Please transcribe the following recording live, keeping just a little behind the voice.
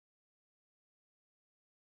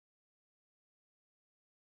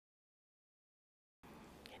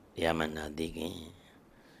Yamana digging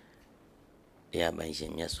Yabanshi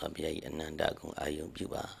Meswabia Anandagun Ayum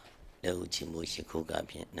Buba, Leuchimu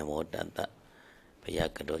Shikugabi, Nemo Dada,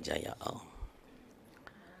 Payakado Jaya.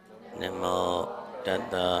 Nemo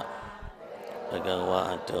Dada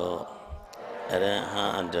Pagawato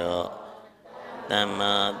Arahado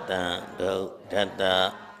Dama Go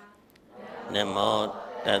Dada Nemo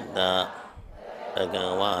Dada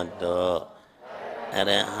Pagawato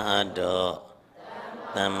Arahado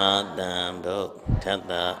Dama Go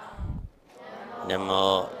Dada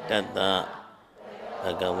Namo Dada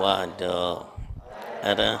Bhagavato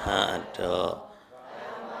Arahato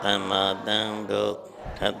Dhammadhammo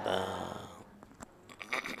Dada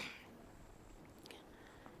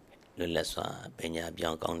Lulaswa Penya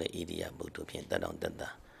Byong Kong the Idia Butu Pien Tadong Dada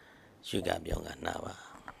Suga Byonga Nawa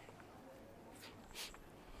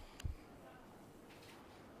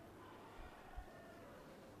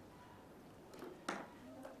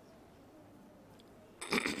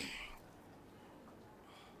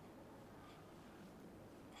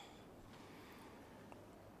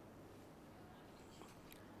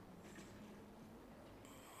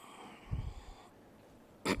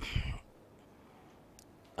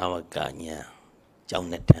Awakanya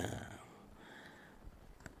Jaunata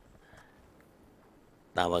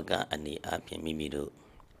Tawaka Ani Api Mimidu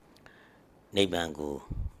Nibangu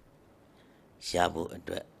Shabu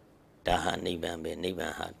Adwa Daha Nibanbe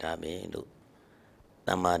Nibaha Tabe Lu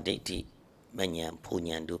Tamaditi Banyan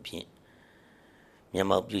Punyan Dupin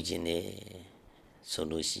Yama Bujine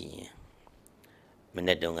Solusi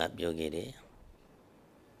Menedonga Biogede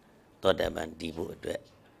Todaban Dibu Adwa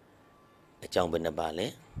A Jong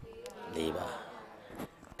Benabale Liba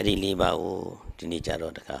Adi Liba O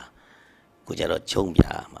Tinicharo Daka Kujaro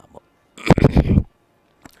Chumbia Mabo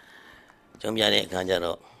Chumbia de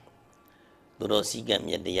Kanjaro Duro Sigam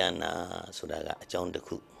Yadiana Sudaga John the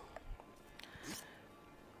Cook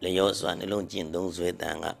Leos one alone Jin Dong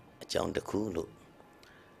Zwedanga John the Kulu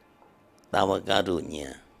Tawagadu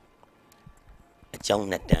Nia A John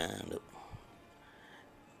Natan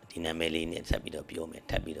Dina Melini Tabido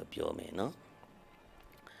Piome, no?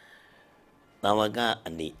 Tawaga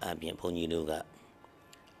and the Abian Ponyuga.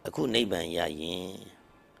 A cool neighbor Yayin,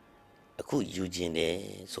 a cool Eugene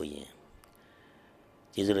de Soye.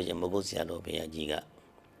 Jesus Mobosiado Pea Giga,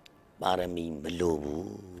 Barami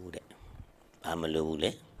Melobu,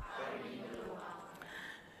 Pamalule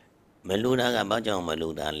Meluna Bajon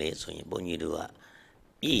Maluda Le Soye Bonudua,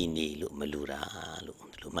 Ini look Malura,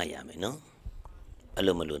 look Miami, no?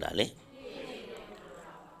 Alo Maluda Le?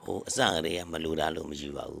 Oh, Zangria Maluda lo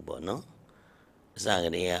Mujua Ubo, no?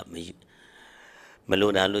 Zangria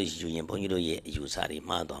Maluda lo Julian Ponyudo ye Usari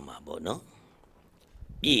Madoma Bono.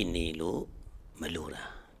 Ini lo Malura.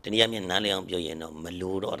 Teniamian Nalian Bioyeno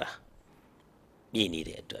Malurora. Ini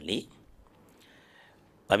de Toli.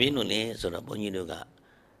 Babinule Sora Ponyudoga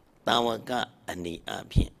Tawaka and the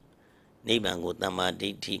Apien. Nebango Tama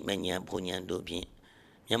Diti Mania Ponyan Dopin.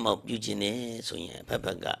 Yama Bugine Soya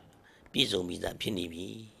Papaga Piso Misa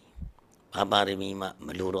Pinibi Paparima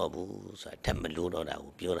Malurobu, so Tamalura,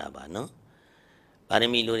 Puraba, no?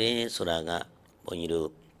 Paramilure Suraga,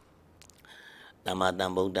 Ponido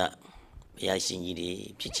Tamadamboda,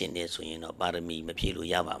 Piasinidi, Pichinde, Soyino, Parami, Mapilu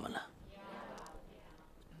Yavamana.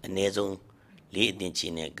 A Nezon lead in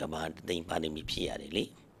Chine Gabat, the Parami Piari.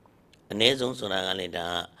 A Nezon Suraga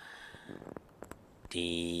Leda.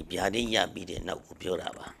 The Biadia beat it now,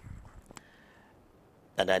 Puraba.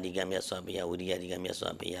 Tadadigamia Swabia, Udiadigamia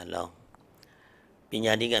Swabia long.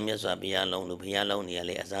 Pinadigamia Swabia long, Lupia long,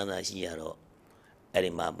 nearly Azana Shiaro.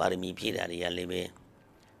 Erima Barmi Pira, Yalibe.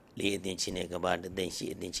 Lead in Chinegaba the day,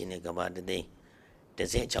 she in Chinegaba the day. The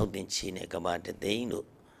set out in Chinegaba the day, no.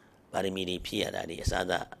 Barmi Pia, the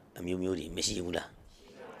Azada, a Mumuri, Messiula.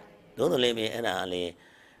 Don't let me erale.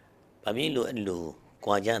 Pamilo and Lu,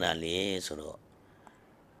 Quajana le, soro.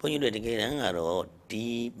 When you dedicate an arrow,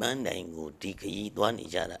 deep bandango, dicky, one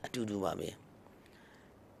each other, a to do babe.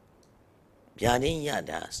 Piadin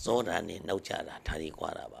yada, soda, no chada, tari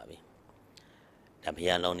quara babe. The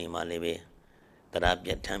pialoni malebe, the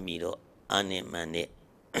rabia tamido, ane mane,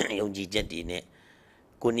 yogi jetine,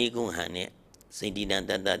 kunigun hane, Sidina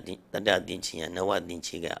Dada Dinchia, Nawa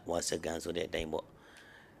Dinchiga, was a gun so that time.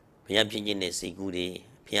 Piapin Sigudi,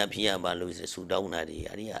 Pia Balus, Sudaunari,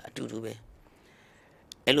 Aria, Tutube.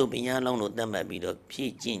 Elo Pia long Dama Bido,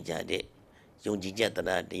 P. Jinja de Yonji Jetta,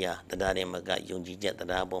 Tadare Maga, Yonji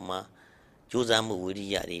Jetta Boma, Josamu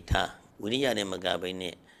Widia Rita, Widia de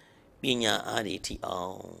Magabene, Pina Ariti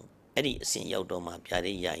on Eddie Sin Yodoma,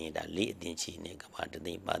 Piaria in the late Dinchi, Negapata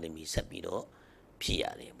de Bademi Sapido,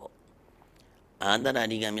 Piarebo. Anda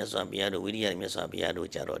di kami suapiado, Widia suapiado,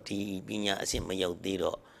 Jaro, Ti, Pinya, Asim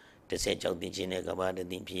Mayaudido, the set out the Chine Gavada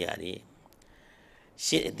di Piari,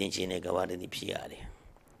 sit the Chine Gavada di Piari.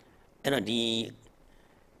 And di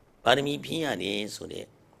Parmi Piari, so de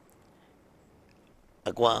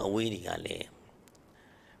Aqua Widigale.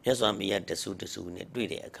 Yes, one be at the suit soon,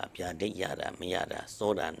 really a capia, de yada, miada,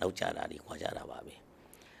 soda, no chara, di Quajara Babi.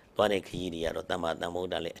 Tore Kiria, Tamata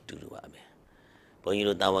Modale to Babe.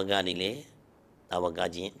 Poyro Tawagadile.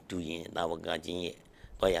 Tawagajin, 2 years, Tawagajin,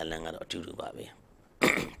 Toya Langa or 2 Babe.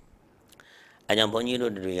 I am Bonito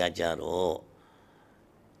de Riajaro.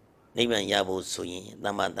 Neighbor Yabo Suyin,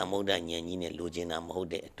 Tamata Moda, Yanine, Lugina,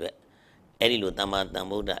 Mode, Edilu Tamata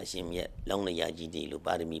Moda, Sim yet, Lonely Yaji,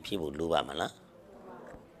 Lubadimi people, Lubamala.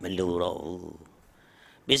 Meluro.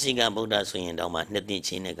 Bisiga Boda Suyin, Dama, Netty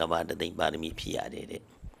Chine Gavada, they Badimi Pia did it.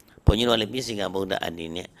 Ponyo Bisiga Boda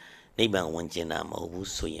Adine. Neighbor one Jena Mobu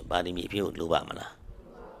Suyin, Badimi people, Lubamala.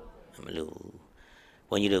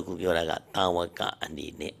 When you look at your Tawaka and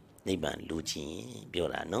the neighbor Luci,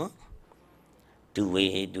 Biora, no? Do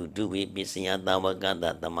we busy at Tawaka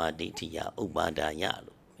that the Maditia, Ubada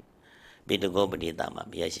Yalu. Bit of Gobadi Dama,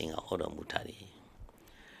 Biasing a Hoda Mutari.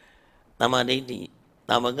 Tamaditi,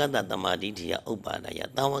 Tawaka that the Maditia, Ubada Ya,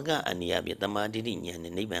 Tawaka and Yabi, the Madini and the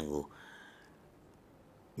Nibango.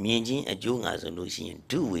 Mianjin a Jung as a Lucian,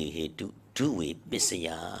 do we busy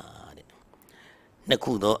yard.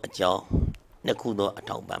 Nakudo a jaw, Nakudo a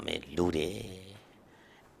talk by me, Lude.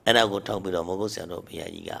 And I go talk with a Mogosano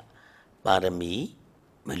Piaga. Badami,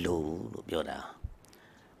 Melu, Bioda.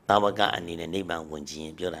 Tawaka and in a neighbor one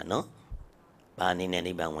gene, Bioda, no? Ban in a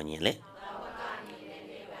neighbor one yele.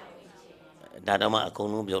 Dadama a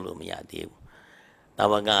cono biolo mia dew.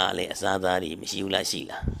 Tawaka le Sadari, Mishula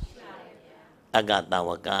Sila. Aga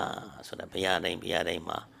Tawaka, so the Piada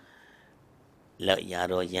ma. La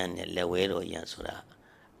Yaro Yan, Lewero Yan Sura.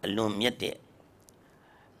 Alum yete.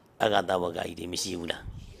 Aga Tawaka, the Mishula.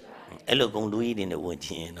 Elo con Louis in the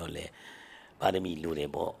Wuntin or le. Badami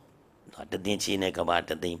Ludebo. The Dinchine about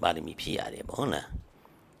the thing Badami Pia de Bona.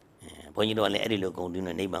 When you don't let any look on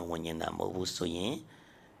the neighbor one yen, Mobu Soyin,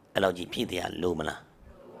 allow GP the Lumana.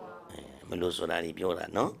 Melusori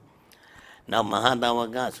Biora, no? Now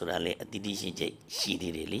Mahadawaga Surale at the DCJ, she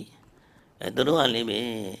did really. The Rua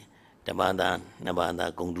Lebe, the Bada,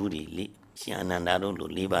 Nabada, Gondudi, Sianandaro,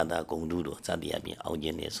 Libada, Gondudo, Sadiabi,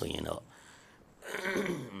 Augene, so you know.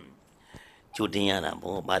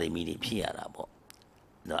 Chutiana, body midi Piarabo.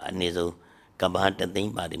 The Anezo, Kabata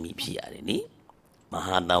thing body me Piari.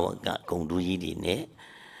 Mahadawaga, Gondudi, ne.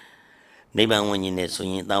 Neighbor one in the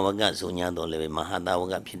Suyin Tawaga, Sunyado,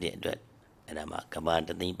 Mahadawaga Pide. Adama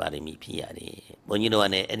Kabata thing body me Piari. When you know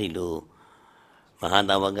an Edilu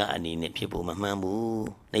Mahadawaga and in people,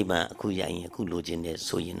 Mamamu, neighbor Kuya in Kulujin,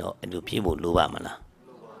 so you know, and do people Lubamala.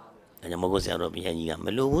 And the Mogosa Robia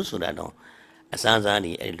Melu, so that don't.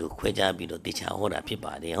 Asazani Elu Queja Bido Dicha Hora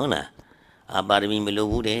Pipa de Hona. Abadami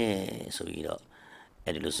Melu de so you know,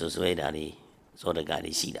 Edilu Suedari, so the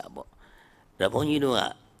Gadi Sidabo. The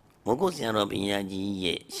Ponidua Mogosa Robia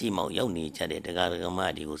G. Simo Yoni Chade, the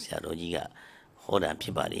Gargamadi, Usarojiga, Hora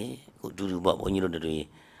Pipa de, who do what when you do the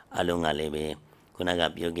Alunga Lebe,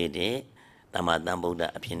 Kunaga Biogede,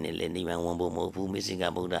 Tamadamboda, Apinel, Nivan Wombo Mobu,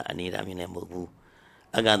 Missiga Boda, Anita Minemobu.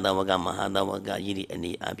 Agadawaga Mahadawaga Yidi and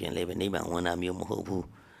the Apian Lebe neighbor one Amu Mohobu.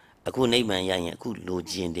 A good neighbor Yang, good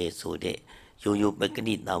Login de so de Yo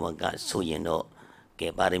Becadi Dawaga so you know,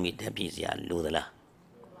 get Barami Tapizia Ludala.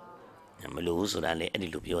 And Malu so that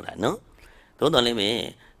Eddie Lupiora, no? Don't let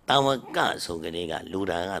me Tawaga so Gadega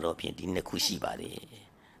Luda Aropian in the Kushi body.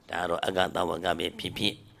 Taro Agadawagabe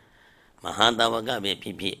Pipi Mahadawagabe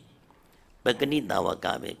Pipi Becadi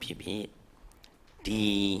Dawagabe Pipi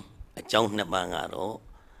D. A chunk na bangaro,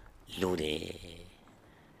 Lude,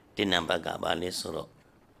 Tinambaga Balesoro.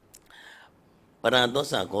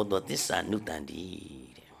 Paradosa go to this Nutandi.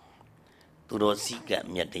 Turo Sika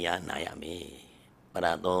Miatia Nayame.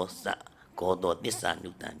 Paradosa go to this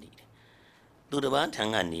Nutandi. To the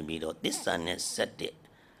Batangani Bido, this son has set it.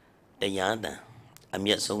 The Yada, I'm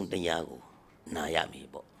yet soon the Yago, Nayami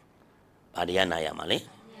bo. Padia Nayamale.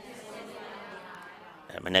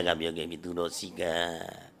 Managabio gave me Turo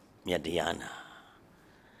Sika. Miadiana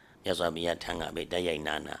Yasabia Tangabe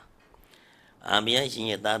Dayanana. Amia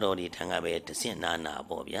Shin Dadori Tangabe to Sin Nana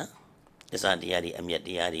Bobia. The Sandiari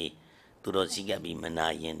Amiadiari to the Sigabi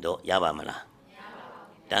Manayendo Yabamala.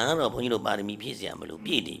 Tano Ponyo Barmi Pizia Malu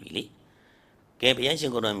Bidi. Capian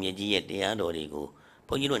Goram Yaji de Adorigo,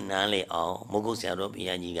 Ponyo Nale or Mogosaro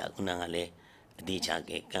Piagiga Kunangale,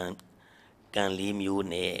 Dichake can leave you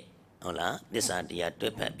ne ဟုတ်လားသစ္စာတရားတွဲ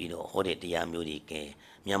ဖက်ပြီးတော့ဟောတဲ့တရားမျိုးတွေကဲ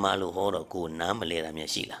မြန်မာလိုဟောတော့ကိုနားမလဲတာ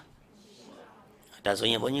များရှိလားဒါဆို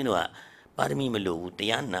ရင်ဘုန်းကြီးတို့ကပါရမီမလိုဘူးတ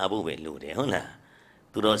ရားနာဖို့ပဲလိုတယ်ဟုတ်လား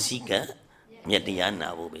သူတော်စည်းကမြတ်တရားနာ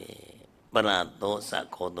ဖို့ပဲပရသောစ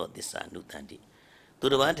ခောသောသစ္စာနုတန္တိသူ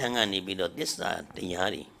တစ်ပါးထံကနေပြီးတော့သစ္စာတ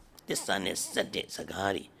ရားတွေသစ္စာနဲ့စက်တဲ့စ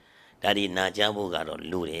ကားတွေဒါတွေနာကြဖို့ကတော့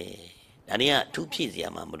လိုတယ်ဒါတွေကအထူးဖြစ်စရာ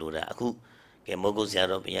မှမလိုတာအခုကဲမောဂုတ်ဆရာ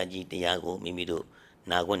တော်ဘုရားကြီးတရားကိုမိမိတို့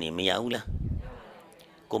နာခွင့်နေမရဘူးလား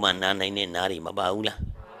ကိုမနာနိုင်တဲ့နားတွေမပါဘူးလား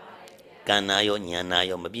ကံနာရောဉာဏ်နာ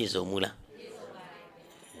ရောမပြည့်စုံဘူးလား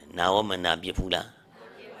နာရောမနာပြည့်ဘူးလား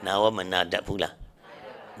နာရောမနာတတ်ဘူးလား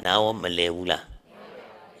နာရောမလဲဘူးလား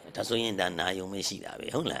ဒါဆိုရင်ဒါနာယုံမရှိတာပဲ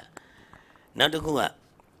ဟုတ်လားနောက်တစ်ခုက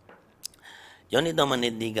ယောနိတမနိ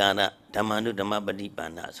တိကာရဓမ္မနုဓမ္မပฏิပါ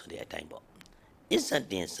ဏဆိုတဲ့အတိုင်းပေါ့အစ္ဆ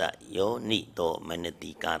တင်္စယောနိတောမန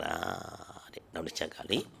တိကာရတဲ့နောက်တစ်ချက်က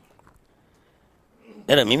လေ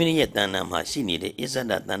အဲ့တော့မိမိရဲ့တဏ္ဍာမှာရှိနေတဲ့အစ္ဆ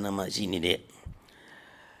ဒတဏ္ဍာမှာရှိနေတဲ့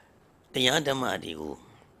တရားဓမ္မတွေကို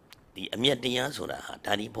ဒီအမျက်တရားဆိုတာဟာ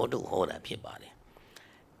ဒါဒီဖို့တို့ဟောတာဖြစ်ပါတယ်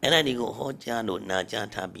အဲ့ဒါဒီကိုဟောကြားလို့နာကြား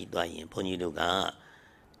ထားပြီးသွားရင်ဘုန်းကြီးတို့က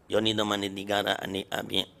ယောနိသမနိတိကာရအနေအ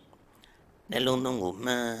ပြင်နှလုံးသွင်းကို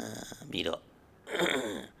မှန်းပြီးတော့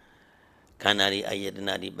ခန္ဓာတွေအာယတ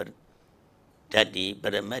နာတွေဓာတ်တွေပ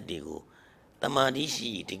ရမတ်တွေကိုတမာတိရှိ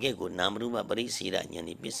တကယ့်ကိုနာမရူပပရိစေရဉာဏ်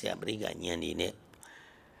တွေပစ္စယပရိကဉာဏ်တွေနဲ့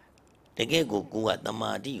တကယ့်ကိုကိုယ်ကတ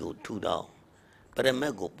မာတိကိုထူထောင်ပရမ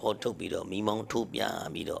တ်ကိုပေါ်ထုတ်ပြီးတော့မိမောင်းထိုးပြ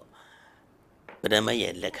ပြီးတော့ပရမတ်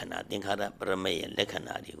ရဲ့လက္ခဏာသင်္ခါရပရမတ်ရဲ့လက္ခ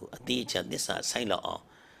ဏာတွေကိုအတိအကျသစ္စာဆိုင်လောက်အောင်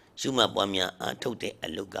ရှုမှတ်ပွားများအားထုတ်တဲ့အ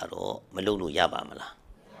လုပ်ကတော့မလုပ်လို့ရပါမလား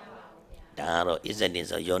ဒါကတော့အစ္ဆတင်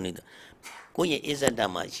ဆိုယောနိကိုယ့်ရဲ့အစ္ဆဒ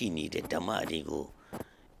မှာရှိနေတဲ့ဓမ္မတွေကို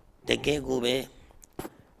တကယ်ကိုပဲ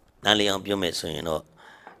နားလည်အောင်ပြောမယ်ဆိုရင်တော့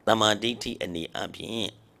တမာဒိဋ္ဌိအနေအချ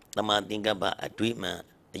င်းတမာသင်္ကပ္ပအတွေးမှန်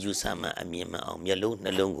အယူဆမှန်အမြင်မှန်အောင်မျက်လုံးနှ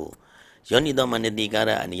လုံးကိုယောနိသောမနတိကာ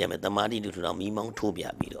ရအနေရမယ်တမာဒိဋ္ဌိထူထောင်မိမောင်းထိုးပြ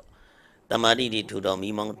ပြီးတော့တမာဒိဋ္ဌိထူထောင်မိ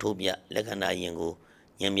မောင်းထိုးပြလက္ခဏာယင်ကို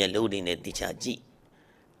ဉာဏ်မျက်လုံးတွေနဲ့သိချကြည့်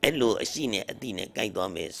အဲ့လိုအရှိနဲ့အတိနဲ့ကြိုက်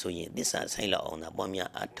သွားမယ်ဆိုရင်သစ္စာဆိုင်လောက်အောင်သာပွားများ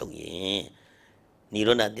အားထုတ်ရင်နိ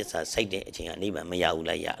ရောဓသစ္စာစိုက်တဲ့အချိန်ကနိဗ္ဗာန်မရဘူး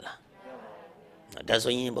လားရလားဒါ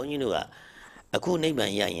ဆိုရင်ဘုန်းကြီးတို့ကအခုနိဗ္ဗာ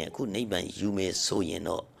န်ရရင်အခုနိဗ္ဗာန်ယူမယ်ဆိုရင်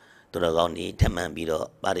တော့သူတော်ကောင်းတွေထပ်မံပြီးတော့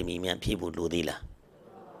ပါရမီများဖြည့်ဖို့လိုသေးလား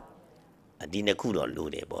ဒီနှစ်ခုတော့လို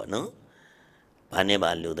တယ်ပေါ့နော်ဘာနဲ့ပါ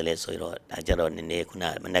လိုတယ်လဲဆိုတော့ဒါကြတော့နည်းနည်းခုန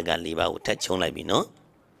မနက်က၄ပါးကိုထပ်ချုံလိုက်ပြီနော်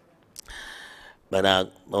ဗရာ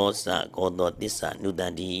သောစကောသောသစ္စာနုတ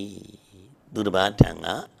န္တိသူတစ်ပါးထံက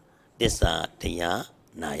သစ္စာတရား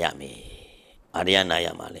နာရမယ်အာရယနာရ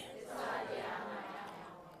မှာလေ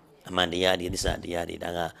အမှန်တရားဒီသစ္စာတရားတွေဒါ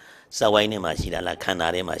ကစက်ဝိုင်းထဲမှာရှိတာလားခန္ဓာ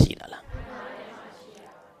ထဲမှာရှိတာလား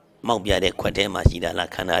မောက်ပြတဲ့ခွက်ထဲမှာရှိတာလား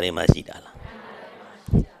ခန္ဓာထဲမှာရှိတာလား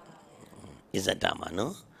အစ္ဆဒမှာ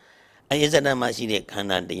နော်အစ္ဆဒမှာရှိတဲ့ခန္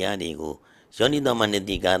ဓာတရားတွေကိုယောနိသောမန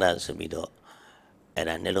တိကာရဆိုပြီးတော့အဲ့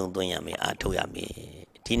ဒါနှလုံးသွင်းရမယ်အားထုတ်ရမယ်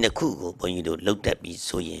ဒီနှစ်ခုကိုဘုန်းကြီးတို့လှုပ်တက်ပြီး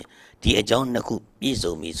ဆိုရင်ဒီအကြောင်းနှစ်ခုပြည့်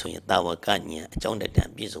စုံပြီဆိုရင်တာဝကဉာဏ်အကြောင်းတ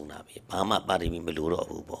န်ပြည့်စုံတာပဲဘာမှပါရမီမလိုတော့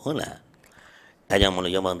ဘူးပေါ့ဟုတ်လားဒါကြောင့်မ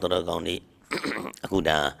လို့ယောမတော်ကောင်းတွေအခု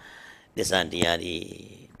ဒါသစ္စာတရားတွေ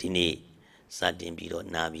ဒီနေ့စတင်ပြီးတော့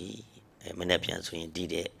နာပြီမနေ့ပြန်ဆိုရင်ဒီ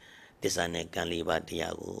တဲ့သစ္စာနဲ့ကံ၄ပါးတ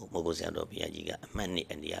ရားကိုမောဂုတ်ဆရာတော်ဘုရားကြီးကအမှတ်နှစ်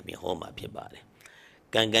အနေအပြင်ဟောမှာဖြစ်ပါတယ်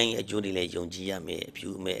ကံကံရဲ့အကျိုးတွေလည်းယုံကြည်ရမယ်အဖြူ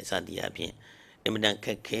မဲ့အစတရားဖြင့်အင်မတန်ခ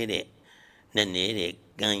က်ခဲတဲ့နဲ့နေတဲ့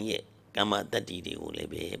ကံရဲ့ကမ္မတတ္တိတွေကိုလည်း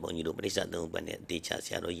ပဲဘုန်းကြီးတို့ပရိစ္ဆသုံးပတ်နဲ့အသေးချဆ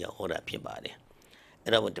ရာတော်ကြီးဟောတာဖြစ်ပါတယ်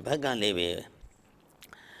အဲ့တော့တစ်ဖက်ကလည်းပဲ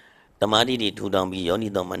တမာတိတွေထူထောင်ပြီးယောနိ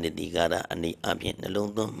သောမနတိကာရအနေအပြင်နှ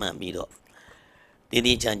လုံးသွင်းမှန်ပြီးတော့တည်တ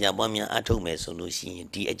ည်ချာချာပွားများအားထုတ်မယ်ဆိုလို့ရှိရင်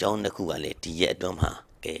ဒီအကြောင်းတစ်ခုကလည်းဒီရဲ့အတွင်းမှာ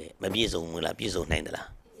မပြည့်စုံဘူးလားပြည့်စုံနိုင်သလား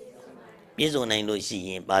ပြည့်စုံနိုင်လို့ရှိရ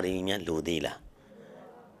င်ပါရမီများလိုသေးလား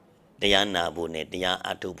တရားနာဖို့နဲ့တရား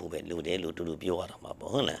အားထုတ်ဖို့ပဲလိုတယ်လို့တူပြောရတာမှာ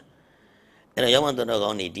ပေါ့ဟုတ်လားအဲ့တော့ယောမတော်ကော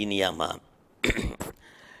င်းနေဒီနေရာမှာ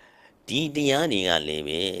ဒီတရားတွေကလည်း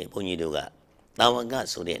ပဲဘုန်းကြီးတို့ကတာဝက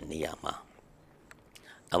ဆိုတဲ့နေရာမှာ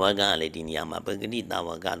တာဝကလည်းဒီနေရာမှာပဂတိတာဝ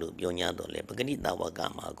ကလို့ပြော냐တော့လေပဂတိတာဝက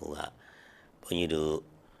မှာကိုကဘုန်းကြီးတို့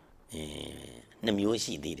နှစ်မျိုး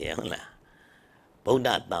ရှိသေးတယ်ဟုတ်လားဗုဒ္ဓ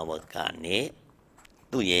တာဝကနဲ့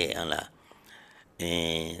သူ့ရဲ့ဟုတ်လား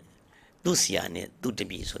သူ့ဆရာနဲ့သူ့တ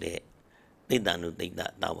ပည့်ဆိုတဲ့သိတ္တနုသိတ္တ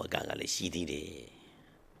တာဝကကလည်းရှိသေးတယ်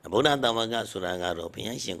ဗုဒ္ဓတာဝကဆိုတာကတော့ဘု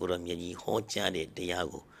ရားရှင်ကိုရောမြတ်ကြီးဟောကြားတဲ့တရား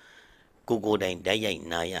ကိုကိုယ်တိုင်တိုက်ရိုက်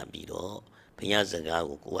နာရပြီးတော့ဘုရားစကား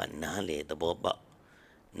ကိုကိုကနားလေသဘောပေါက်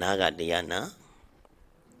နားကတရားနာ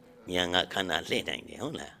ဉာဏ်ကခန္ဓာလှည့်နိုင်တယ်ဟု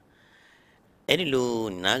တ်လားအဲ့ဒီလို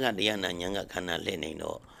နားကတရားနာဉာဏ်ကခန္ဓာလှည့်နိုင်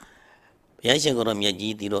တော့ဘုရားရှင်ကိုရောမြတ်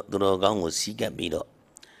ကြီးသူတော်ကောင်းကိုစီးကပ်ပြီးတော့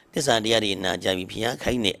သစ္စာတရားတွေနာကြပြီးဘုရား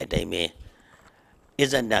ခိုင်းတဲ့အတိုင်းပဲအ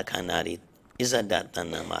စ္ဆဒခန္ဓာတွေအစ္ဆဒတဏ္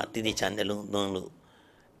ဍာမှာတည်တည်ချနှလုံးသွင်းလို့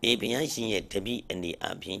အေးဘုရားရှင်ရဲ့တပိအနေအ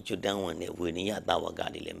ပြင်ကျွတ်တန်းဝင်တဲ့ဝေနိယတာဝက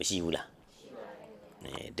တွေလည်းမရှိဘူးလား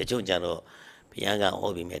တချို့ကြတော့ဘုရားကဟော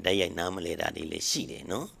ပြီးမဲ့တိုက်ရိုက်နားမလဲတာတွေလည်းရှိတယ်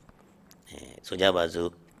နော်ဆိုကြပါစို့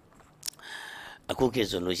အခုခေတ်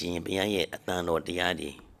ဆိုလို့ရှိရင်ဘုရားရဲ့အတန်တော်တရားတွေ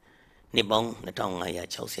နှစ်ပေါင်း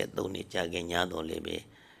2563နှစ်ကြာခဲ့냐တော်လည်းပဲ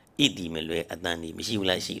ဣတိမလွဲအတန်တွေမရှိဘူး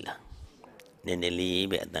လားရှိလားနည်းနည်းလေး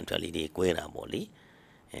ပဲအတန်ထွက်လေးတွေကွဲတာပေါ့လေ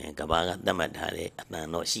ကဘာကသတ်မှတ်ထားတဲ့အတန်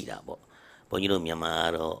တော့ရှိတာပေါ့ဘုန်းကြီးတို့မြန်မာက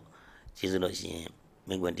တော့ကျေးဇူးလို့ရှိရင်မ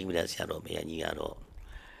င်းကွန်တိပိဋကဆရာတော်ဘုရားကြီးကတော့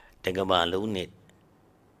တကဘာလုံးနဲ့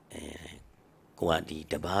ကိုကဒီ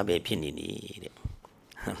တဘာပဲဖြစ်နေနေတဲ့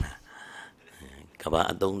ဟုတ်လားကဘာ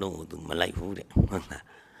အသုံးလုံးကိုသူမလိုက်ဘူးတဲ့ဟုတ်လား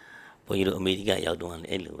ဘုန်းကြီးတို့အမေရိကရောက်တော့လ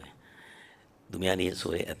ည်းအဲ့လိုပဲသူများတွေ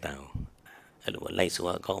ဆိုတဲ့အတန်ကိုအဲ့လိုလိုက်ဆို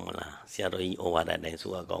ရကောင်းမလားဆရာတော်ကြီးဩဝါဒတိုင်း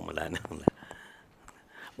ဆိုရကောင်းမလားဟုတ်လား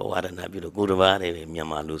ဘဝရဏပြုလို့ကိုတဘာတွေပဲမြန်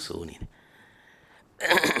မာလူဆိုနေတယ်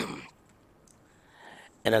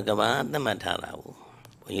အဲ့တော့ကဘာသတ်မှတ်ထားတာကို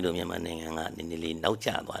ဘုန်းကြီးတို့မြန်မာနိုင်ငံကနည်းနည်းလေးနောက်ကျ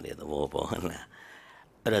သွားတဲ့သဘောပေါ့ဟုတ်လား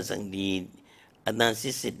အဲ့တော့ဒီအတန်စ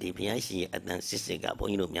စ်တွေဘုရားရှိရဲ့အတန်စစ်ကဘု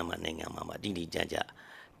န်းကြီးတို့မြန်မာနိုင်ငံမှာတိတိကျကျ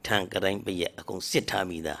ထံကတိုင်းပရဲ့အကုန်စစ်ထား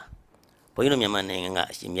ပြီးသားဘုန်းကြီးတို့မြန်မာနိုင်ငံက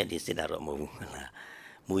အရှင်မြတ်တွေစစ်တာတော့မဟုတ်ဘူးဟုတ်လား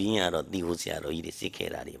မူရင်းကတော့တီဟိုဆရာတော်ကြီးတွေစစ်ခဲ့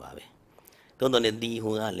တာတွေပါပဲတွန်းတွန်းနဲ့တီ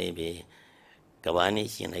ဟိုကလည်းပဲကဘာနဲ့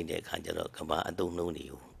ရှင်လိုက်တဲ့အခါကျတော့ကဘာအတုံးလုံးတွေ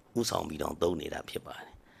ကိုဥဆောင်ပြီးတော့သုံးနေတာဖြစ်ပါတ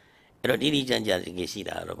ယ်အဲ့တော့တိတိကျကျတကယ်ရှိ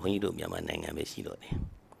တာတော့ဘုန်းကြီးတို့မြန်မာနိုင်ငံပဲရှိတော့တယ်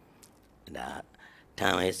ဒါထံ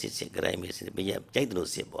ပဲစစ်ကြိုင်ပဲစစ်ပြကြိုက်တယ်လို့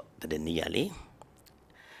စစ်ပေါ့တည်းနေရလေ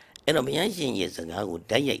အဲ့တော့ဘုရားရှင်ရဲ့စကားကို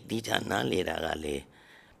တိုက်ရိုက်တိကျနားလေတာကလည်း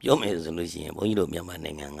ပြောမယ်ဆိုလို့ရှိရင်ဘုန်းကြီးတို့မြန်မာ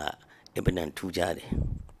နိုင်ငံကအင်ပဒန်ထူးခြားတယ်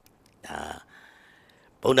ဒါ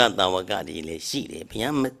ဗုဒ္ဓသာဝကတွေလည်းရှိတယ်ဘု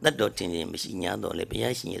ရားတတ်တော်တင်ခြင်းမရှိ냐တော့လေဘု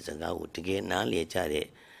ရားရှင်ရဲ့စကားကိုတကယ်နားလေကြတဲ့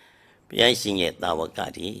ဘုရားရှင်ရဲ့သာဝက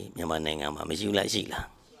တွေမြန်မာနိုင်ငံမှာမရှိဘူးလားရှိလား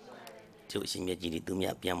ကျိုးရှင်မြတ်ကြီးတွေသူ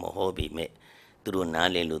များပြန်မဟောပြီးမဲ့သူတို့နား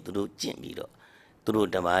လေလို့သူတို့ကျင့်ပြီးတော့သူတို့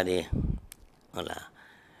တပါးတယ်ဟုတ်လား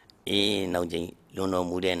နောက်ချိန်လွန်တော်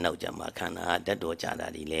မူတဲ့နောက်ကြမှာခန္ဓာတတ်တော်ကြတာ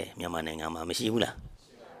ဒီလေမြန်မာနိုင်ငံမှာမရှိဘူးလား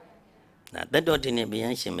ဒါတတ်တော်တင်တဲ့ဘု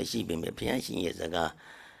ရားရှင်မရှိပေမဲ့ဘုရားရှင်ရဲ့စကား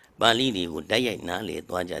ပါဠိတွေကိုတိုက်ရိုက်နားလေ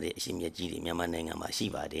သွားကြတဲ့အရှင်မြတ်ကြီးတွေမြန်မာနိုင်ငံမှာရှိ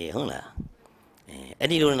ပါတယ်ဟုတ်လားအဲ့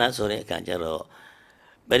ဒီလိုနာဆိုတဲ့အခါကျတော့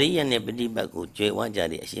ပရိယတ်နဲ့ပฏิပတ်ကိုကြွယ်ဝကြ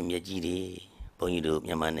တဲ့အရှင်မြတ်ကြီးတွေဘုန်းကြီးတို့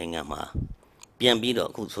မြန်မာနိုင်ငံမှာပြန်ပြီးတော့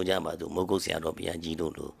အခုဆိုကြပါစို့မိုးကုတ်ဆရာတော်ဘုရားကြီး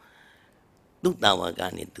တို့လိုသူ့တာဝက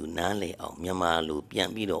နဲ့သူနားလေအောင်မြန်မာလိုပြန်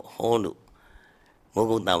ပြီးတော့ဟောလို့မိုး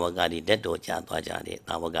ကုတ်တာဝကတွေတက်တော်ချသွားကြတဲ့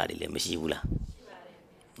တာဝကတွေလည်းမရှိဘူးလား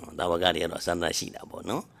တာဝကတွေကတော့အစမ်းသားရှိတာပေါ့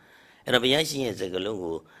နော်အဲ့တော့ဘုရားရှင်ရဲ့စကားလုံး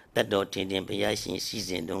ကိုတတ်တော်ထင်ထင်ဘုရားရှင်စီစ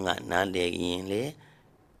ဉ်တုန်းကနားလေရင်လေ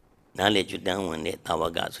နားလေကျွတ်တန်းဝင်တဲ့တာဝ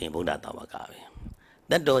ကဆိုရင်ဗုဒ္ဓတာဝကပဲ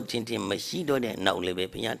တတ်တော်ထင်ထင်မရှိတော့တဲ့နောက်လည်းပဲ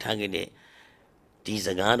ဘုရားထားခဲ့တဲ့ဒီစ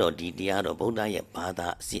ကားတော်ဒီတရားတော်ဗုဒ္ဓရဲ့ဘာသာ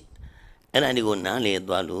အစစ်အဲ့ဒါတွေကိုနားလေ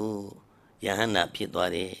သွားလို့ယဟန္တာဖြစ်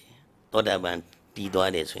သွားတယ်သောတာပန်တည်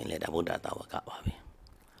သွားတယ်ဆိုရင်လည်းဒါဗုဒ္ဓတာဝကပါပဲ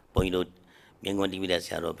ဘုန်းကြီးတို့မြင်ကွန်တိပိဋကဆ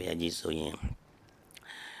ရာတော်ဘုရားကြီးဆိုရင်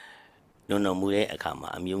လွန်တော်မူတဲ့အခါမှာ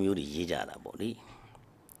အမျိုးမျိုးတွေရေးကြတာပေါ့လေ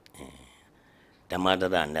ဓမ္မတ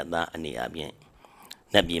ရနတ်သားအနေအပြင်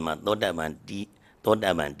နတ်ပြည်မှာသောတာပန်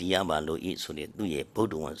တရားပါလို့ဤဆိုတဲ့သူ့ရဲ့ဗုဒ္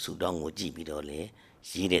ဓဝံစုတောင်းကိုကြည့်ပြီးတော့လေ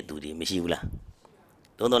ရေးတဲ့သူတွေမရှိဘူးလား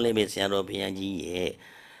တော်တော်လေးပဲဆရာတော်ဘုရားကြီးရဲ့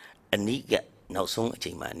အနိကနောက်ဆုံးအ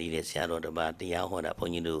ချိန်မှာနေတဲ့ဆရာတော်တစ်ပါးတရားဟောတာဘု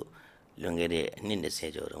န်းကြီးတို့လွန်ခဲ့တဲ့အနှစ်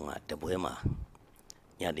20ကျော်တုန်းကတပွဲမှာ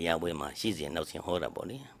ညတရားပွဲမှာရှိစဉ်နောက်စဉ်ဟောတာပေါ့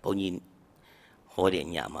လေဘုန်းကြီးဟောတဲ့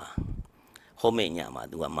ညမှာဟောမဲ့ညမှာ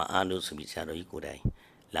သူကမအားလို့ဆိုပြီးဆရာတော်ကြီးကိုယ်တိုင်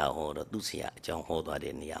လာဟောတော့သူ့ဆရာအကြောင်းဟောသွား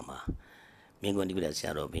တဲ့နေရာမှာမင်းကွန်တိပိဋကဆ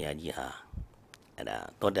ရာတော်ဘုရားကြီးဟာအဲ့ဒါ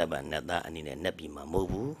သောတာပန်နတ်သားအနေနဲ့နတ်ပြည်မှာမဟုတ်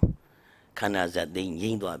ဘူးခန္ဓာဇတ်သိငြိ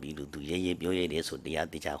မ့်သွားပြီလို့သူရေရေပြောရတယ်ဆိုတရား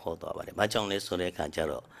တရားဟောသွားပါတယ်ဘာကြောင့်လဲဆိုတဲ့အခါကျ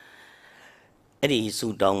တော့အဲ့ဒီစု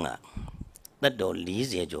တောင်းကတတ်တော်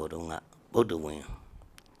40ကျော်တုန်းကဗုဒ္ဓဝင်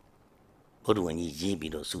ကြီးရေး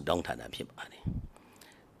ပြီးတော့စုတောင်းထားတာဖြစ်ပါတယ်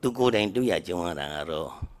သူကိုယ်တိုင်တွေ့ရကြုံရတာကတော့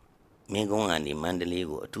မင်းကုန်းကနေမန္တလေး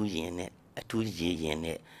ကိုအထူးရေရင်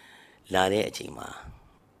နဲ့လာတဲ့အချိန်မှာ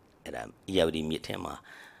အဲ့ဒါအရာဝတီမြစ်ထဲမှာ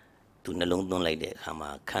သူနှလုံးသွင်းလိုက်တဲ့အခါမှာ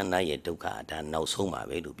ခန္ဓာရဲ့ဒုက္ခဒါနောက်ဆုံးပါ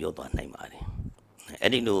ပဲလို့ပြောသွားနိုင်ပါတယ်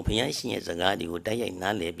အဲ့ဒီလိုဘုရားရှင်ရဲ့စကားတွေကိုတိုက်ရိုက်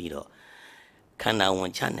နားလည်ပြီးတော့ခန္ဓာဝ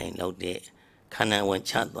င်ချနိုင်လို့တဲ့ခန္ဓာဝင်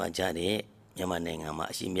ချသွားကြတဲ့မြန်မာနိုင်ငံမှာ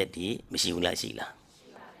အရှင်မြတ်တွေမရှိဘူးလားရှိလားရှိ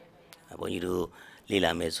ပါတယ်ဘုန်းကြီးတို့လေ့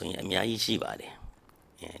လာမယ်ဆိုရင်အများကြီးရှိပါတယ်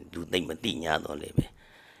လူသိမ့်မသိ냐တော့လေပဲ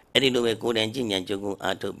အဲ့ဒီလိုပဲကိုယ်တိုင်ကျင့်ကြံကြုံကို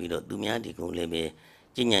အားထုတ်ပြီးတော့သူများဒီကုန်းလည်းပဲ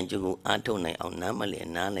ကျင့်ကြံကြုံကိုအားထုတ်နိုင်အောင်နားမလဲ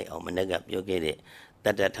နားလဲအောင်မနေ့ကပြောခဲ့တဲ့ တ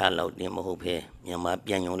တထလောက်တင်မဟုတ်ပဲမြန်မာ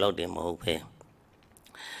ပြန်ယုံလောက်တင်မဟုတ်ပဲ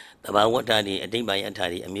တဘာဝတ္ထတွေအတိပ္ပယအထာ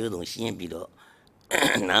တွေအမျိုးစုံရှင်းပြီးတော့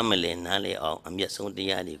နားမလဲနားလဲအောင်အမျက်ဆုံးတ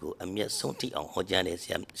ရားတွေကိုအမျက်ဆုံးထိအောင်ဟောကြားတဲ့ဆ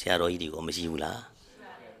ရာတော်ကြီးတွေကိုမရှိဘူးလား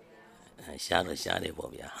ရှားတော့ရှားတယ်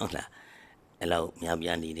ပေါ့ဗျာဟုတ်လားအဲ့လောက်များ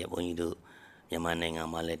ပြားနေတဲ့ဘုန်းကြီးတို့မြန်မာနိုင်ငံ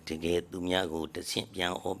မှာလည်းတကယ်သူများကိုတဆင့်ပြ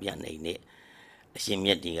န်ဟောပြနိုင်တဲ့အရှင်မြ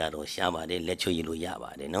တ်တွေကတော့ရှားပါတယ်လက်ချွတ်ရလို့ရ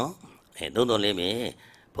ပါတယ်နော်သို့တော်လည်းပဲ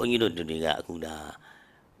ဘုန်းကြီးတို့တူတွေကအခုဒါ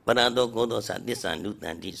ပရတောကောသောသသစ္စာနုတ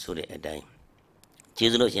န်တိဆိုတဲ့အတိုင်းကျေး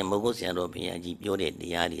ဇူးလို့ရှင်မဟုတ်ဆရာတော်ဘုရားကြီးပြောတဲ့တ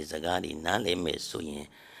ရားတွေစကားတွေနားလည်မယ်ဆိုရင်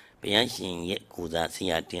ဘုရားရှင်ရဲ့ကိုယ်စားဆ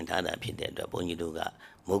ရာတင်ထားတာဖြစ်တဲ့အတွက်ဘုန်းကြီးတို့က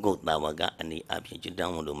မုဂုတ်တာဝကအနေအချင်းကျွတ်တော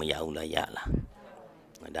င်းလို့မရဘူးလားရလား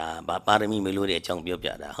ဒါဘာပါရမီမလို့တဲ့အကြောင်းပြောပြ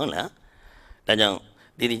တာဟုတ်လားဒါကြောင့်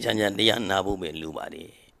တိတိကျကျတရားနာဖို့ပဲလိုပါတယ်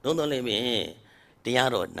သို့တော်လည်းပဲတရား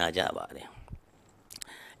တော့နာကြပါတယ်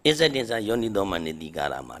အစ္ဆတင်စာယောနိတော်မနိတိကာ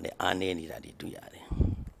ရမှာလည်းအာနေနေတာတွေတွေ့ရတယ်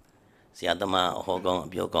ဆရာသမားဟောကောင်းအ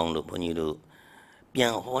ပြောကောင်းလို့ဘုန်းကြီးတို့ပြ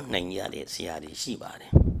န်ဟောနိုင်ရတဲ့ဆရာတွေရှိပါတ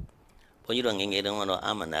ယ်ဘုန်းကြီးတို့ငယ်ငယ်တုန်းကတော့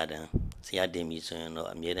အမနာတန်ဆရာတင်ပြီဆိုရင်တော့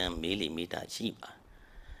အမြဲတမ်းမေးလိမိတာရှိပါ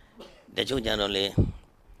တချို့ကြတော့လေ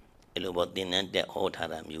အဲ့လိုပေါ့သင်တန်းတက်ဟောထား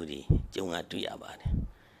တာမျိုးတွေကျုံကတွေ့ရပါတယ်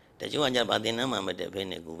တချို့ကကြပါသင်တန်းမှမတက်ဘဲ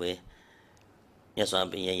နဲ့ကိုပဲမြတ်စွာ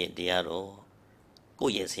ဘုရားရဲ့တရားတော်ကို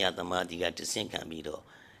ယ့်ရဲ့ဆရာသမားဒီကတဆင့်ခံပြီးတော့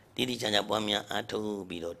တိတိကျကျပွားများအားထုတ်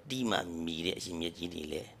ပြီးတော့တီးမှမီတဲ့အရှင်မြတ်ကြီးတွေ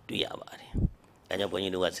လည်းတွေ့ရပါတယ်ဒါကြောင့်ဘုန်း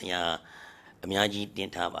ကြီးတို့ကဆရာအများကြီးတင်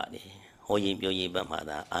ထားပါတယ်ဟောရင်ပြောရင်ဘက်မှာ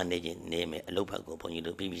သာအားနေခြင်းနေမယ်အလုပ်ဖက်ကိုဘုန်းကြီး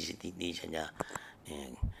တို့ပြည်စီတီးချာချာ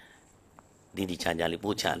ဒီချာချာလေး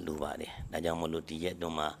ပို့ချလိုပါတယ်ဒါကြောင့်မလို့ဒီရက်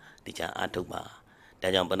တော့မှဒီချာအားထုတ်ပါဒါ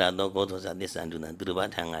ကြောင့်ပရတောကောသောသသစ္စာဒုနံသူတစ်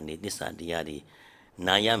ပါးထံကနေသစ္စာတရားတွေ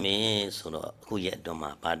နာရမယ်ဆိုတော့အခုရက်တော့မှ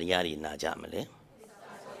ဘာတရားတွေနာကြမလဲ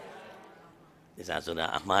သစ္စာဆိုတာ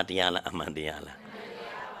အမှားတရားလားအမှန်တရားလား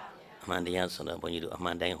အမှန်တရားဆိုတော့ဘုန်းကြီးတို့အမှ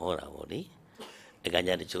န်တိုင်းဟောတာပေါ့လေအကကြ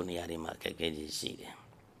တချို့နေရာတွေမှာအခက်အခဲကြီးရှိတယ်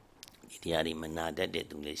ဒီတရားတွေမနာတတ်တဲ့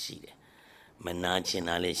သူလည်းရှိတယ်မနာချင်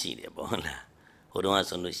တာလည်းရှိတယ်ပေါ့ဟုတ်လားဟိုတုန်းက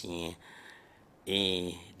ဆိုလို့ရှိရင်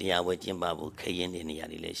တရားဝဲကျင့်ပါဖို့ခရင်တဲ့နေရာ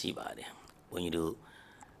တွေလည်းရှိပါတယ်ဘုန်းကြီးတို့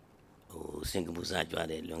စင်ကာပူစားကြွား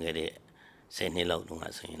တဲ့လွန်ခဲ့တဲ့10နှစ်လောက်တုန်းက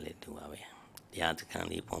ဆိုရင်လည်းတူပါပဲတရားစခန်း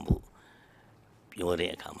လေးဖွင့်ဖို့ပြော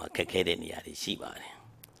တဲ့အခါမှာခက်ခဲတဲ့နေရာတွေရှိပါတ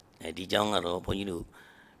ယ်ဒီเจ้าကတော့ဘုန်းကြီးတို့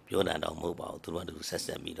ပြောတာတော့မဟုတ်ပါဘူးသူတို့ကသူဆက်ဆ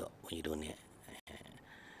က်ပြီးတော့ဘုန်းကြီးတို့ ਨੇ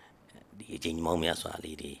ဒီအချိန်မောင်းများစွာ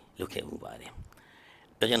လေးတွေလွတ်ခဲ့မှုပါတယ်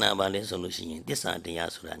ပြောချင်တာပါလဲဆိုလို့ရှိရင်တစ္ဆာတ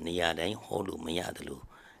ရားဆိုတာနေရာတိုင်းဟောလို့မရတယ်လို့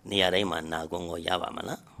နေရာတိုင်းမှာနာကွန်ကိုရပါမ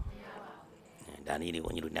လားမရပါဘူးဒါလေးတွေဘု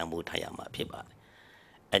န်းကြီးတို့တန်ဖိုးထားရမှာဖြစ်ပါတယ်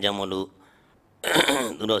အဲကြောင့်မလို့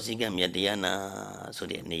သူတို့စိကံမြတ်တရားနာဆို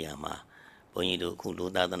တဲ့နေရာမှာဘုန်းကြီးတို့ခုလို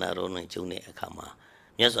သာသနာတော်နဲ့ကျုံတဲ့အခါမှာ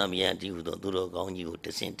မြတ်စွာဘုရားတည်ဟူသောသူတော်ကောင်းကြီးကိုတ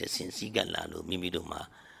ဆင့်စိကံလာလို့မိမိတို့မှာ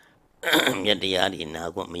မြတ်တရားတွေနာ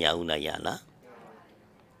ခွင့်မရဘူးလားရလား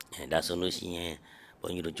ဒါဆိုလို့ရှိရင်ဘု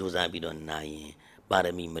န်းကြီးတို့စူးစမ်းပြီးတော့နာရင်ပါရ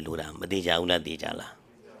မီမလိုတာမသေးကြဘူးလားသေးကြလား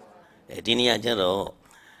ဒီနေရာကျတော့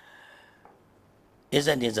အစ္ဆ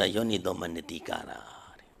တင်စာယောနိတော်မနတိကာရ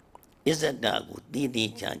အစ္ဆတကိုတည်တည်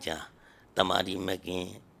ချာချာတမာတိမကင်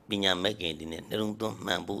ပညာမကင်ဒီနဲ့နှလုံးသွင်း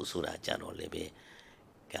မှန်ဖို့ဆိုတာကြတော့လေပဲ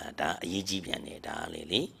ဒါအရေးကြီးပြန်နေတာလေ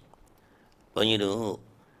ဘုန်းကြီးတို့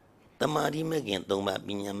တမာတိမကင်3ပါးပ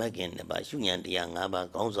ညာမကင်2ပါးရှုဉဏ်တရား5ပါး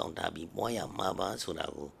ကောင်းဆောင်ထားပြီးပွားရမှာပါဆိုတာ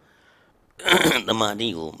ကိုတမာတိ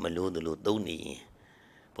ကိုမလို့သလိုသုံးနေရင်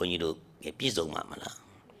ဘုန်းကြီးတို့ပြည့်စုံမှာမလား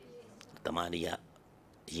တမာတိက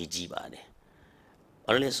အရေးကြီးပါတယ်ဘာ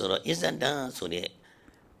လို့လဲဆိုတော့အစ္ဆဒဆိုတဲ့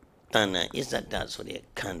တဏ္ဍအစ္ဆဒဆိုတဲ့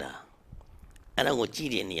ခန္ဓာအဲ့ဒါကိုကြ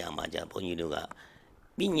ည့်တဲ့နေရာမှာじゃဘုန်းကြီးတို့က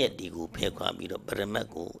ပြည့်ညက်ဒီကိုဖဲခွာပြီးတော့ပရမတ်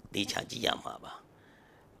ကိုသိချကြည့်ရမှာပါ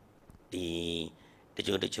ဒီတ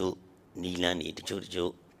ချို့နီလန်းတွေတချို့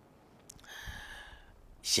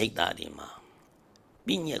ရိတ်သားတွေမှာ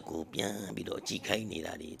ပြည့်ညက်ကိုပြန်ပြီးတော့ကြည်ခိုင်းနေ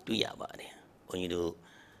တာတွေတွေ့ရပါတယ်ဘုန်းကြီးတို့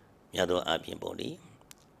မြတ်သောအပြင်ပေါ့လေ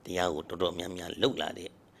တရားကိုတော်တော်များများလှုပ်လာ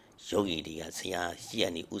တဲ့ယောဂီတွေကဆရာရှိရ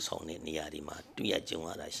နေဥဆောင်တဲ့နေရာတွေမှာတွေ့ရကြုံရ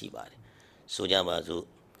တာရှိပါတယ်ဆိုကြပါစို့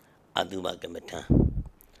အတုပကမ္မထံ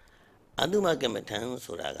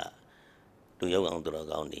ဆိုတာကလူယောဂအောင်တော်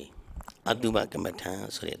ကောင်းနေအတုပကမ္မထံ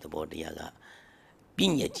ဆိုတဲ့သဘောတရားကပြ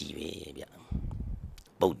ည့်ညက်ကြီးပဲဗျ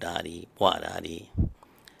ပုဒ္ဒါတွေပွားတာတွေ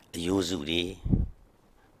အယိုးစုတွေ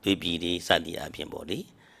တွေးပြည်တွေစသည်အပြင်ပေါ့လေ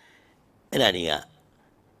အဲ့ဒါတွေက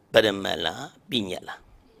ပရမတ်လားပြည့်ညက်လား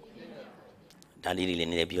ဒါလေးတွေလည်း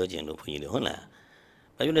နည်းနည်းပြောချင်လို့ဘုန်းကြီးတို့ဟုတ်လား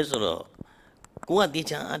ဘာဖြစ်လဲဆိုတော့ကိုကတေ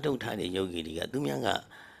ချာအထုတ်ထားတဲ့ယောဂီတွေကသူများက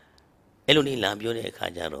အဲ့လိုလေးလာပြောတဲ့အခါ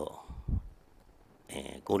ကျတော့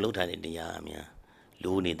ကိုလှုပ်ထားတဲ့တရားအများ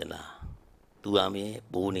လိုးနေသလားသူအမေ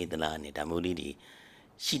ပိုးနေသလားနဲ့ဒါမျိုးလေးတွေ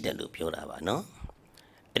ရှိတယ်လို့ပြောတာပါနော်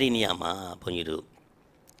အဲ့ဒီနေရာမှာဘုန်းကြီးတို့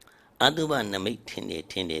Aduba Namik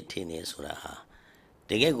Tinde Suraha.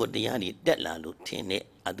 The Gego Diani Detla Tinde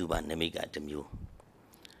Aduba Namiga Temu.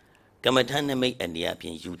 Gamatan Namik and the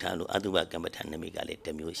Apian Utalu Aduba Gamatan Namiga let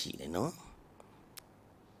Temu see, no?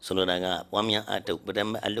 Solonaga, Wamia Ato, but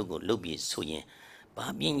I'm a logo, Lubi, Suye,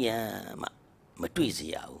 Babinya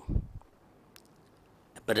Matuiziao.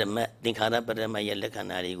 But a think but a Maya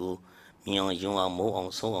Lecanarigo, Mion, you are more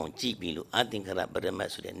on so on Gibilu. I think but a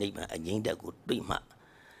mess with a neighbor, a jinda good prima.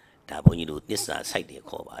 Tabo you do this side the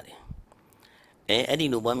call body. Eddie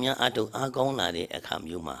Lubamia Ato Agonade a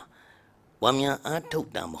camuma. Wamia Ato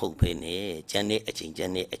dam hope in a Janet a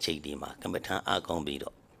Janet a chadima, Camatan Agon Bido.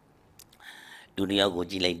 Do the Ago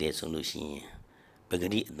Gilay de solution.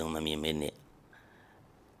 Bagadi don't mammy minute.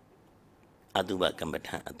 Aduba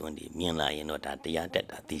Camatan at 20 Mianla and not at the yard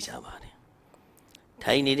at this about it.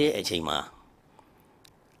 Tiny day a chima.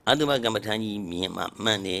 Aduba Gamatani, Miama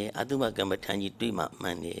Mane, Aduba Gamatani, Dima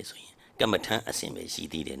Mane, Gamatan assemble she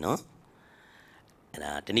did, no?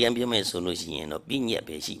 And the Yambiame solution of being yet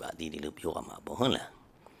Beshiba did the Lupioama Bohola.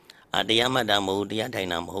 At the Yamadamo, the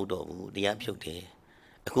Atainam Hodo, the Apiote,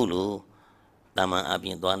 Akulu, Dama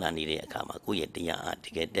Abian Dwana needed a kama, Kuyet the Yard to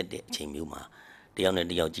get that Chimuma, the honor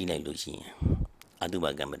the Ogina Lucian.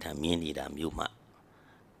 Aduba Gamatan, Mini Muma,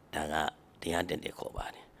 Daga, the Ante de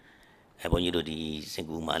Cobad. I want you to the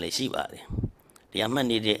single Malay body. The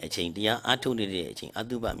Amani a chain, the Atu de chain,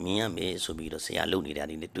 Aduba Miame, so be to say alone that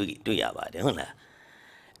in the Tuyaba, the Hona.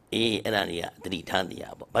 Eraria, the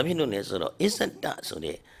Italia, Babylon isn't that so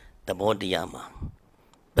the Bordiama.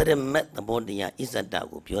 But I met the Bordia isn't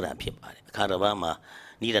that with pure people. Caravama,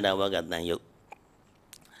 neither that waga than you.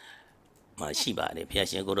 Mashiba, the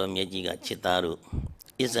Piacia Goro Miajiga Chitaru,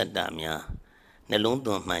 isn't damia,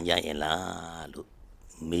 Nelundum Manja la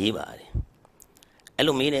me body.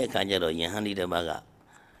 Elumine Kajaro, Yahandi the Baga,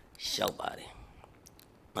 shout body.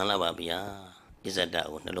 Malababia is a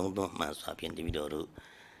dog, Nelundum Manswap individual.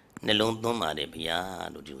 Nelundum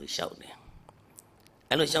Madepia, do you shout there?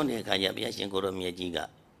 Hello, shouting Kajabia Goro Miajiga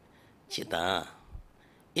Chita.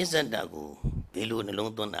 Is a dago, Belu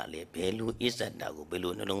Nelundun Ale, Belu is a dago,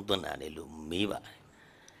 Belu Nelundun Ale, Miba.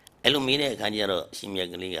 Elumine Kajaro,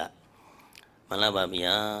 Shimiaglia,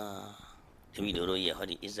 Malababia. Video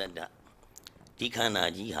Yahudi is that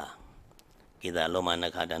Tikana Jiha Kida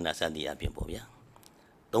Lomana Kadana Sadia Pimpobia.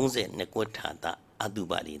 Don't say Nekotata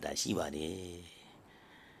Adubadi that she body.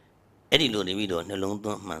 Eddie Lodi video, no long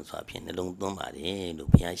don't man swap in the long don't body,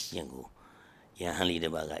 Lupia Shingo. Yahali the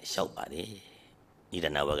Baga shout body. Need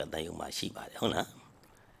an hour that you might see body, Hona.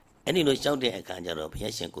 Eddie no shout there a kanjaro,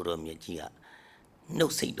 Piashan Kuro Miajiga. No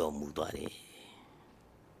say don't move body.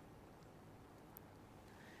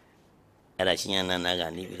 Arashina Naga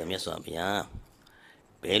live with a mesopia.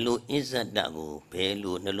 Pelu is a dago,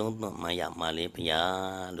 Pelu, Nelum Maya Male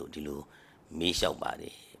Pia, Lutilu, Misha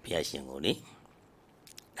body, Piashingoli.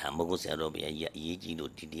 Hambogo Serobia, Yiji,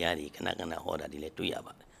 Diari, Kanakana Hoda, the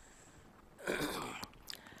Letuyaba.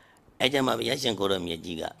 Ajama Yashan Koro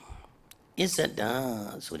Miajiga. Is that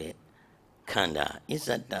da so that Kanda, is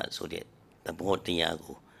that da so that the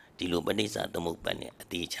Bortiago, Dilubadisa, the Mupane, a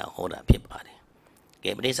teacher, Hoda Pipari.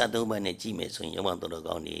 Gabresa doba ne Jime so you want to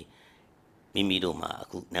go ni Mimidoma,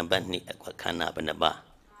 Nabani, Aquacana, Banaba.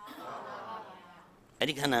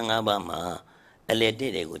 Adikana Abama, a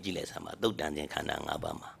lady de Gojilesama, do dancing Kana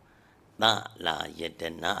Abama. Na la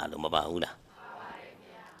yetena Lumabaula.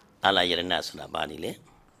 Ala Yerenasuna Badile.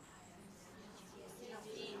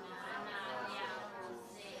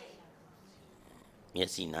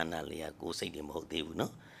 Messi Nana Lea go say the mo de no.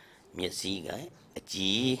 Messi guy, a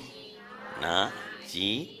G. Na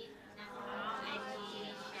G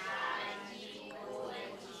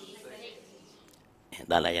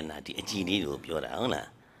Dalayana, the G. Do pure honor.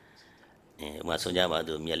 Masojaba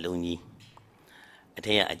do Mialuni. I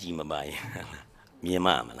tell you, a Jima by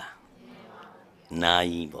Miamala.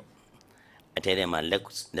 Naibo. I tell them,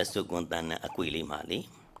 let's look one than Aquili Mali.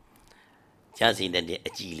 Just see that the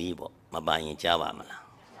Gilibo, Mabai Java Mala.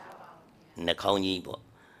 Nakonibo.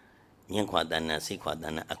 Yankwadana,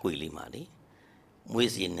 Sequadana, Aquili Mali.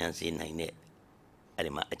 Muisi Nancy Nine.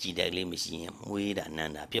 Adema Agidali Machine, Muida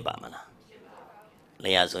Nana Pibamala.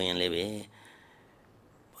 Layasoyan Leve.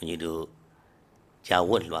 When you do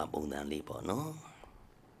Jawodla Bundan Lipo, no?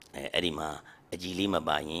 Edima, Agilima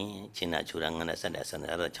buying, China Churangana Sadas and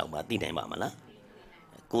other Chabati Mamala.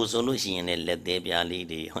 Go solution and let there be a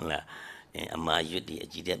lady, Honla, and Majuti,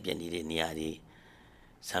 Agida Niari.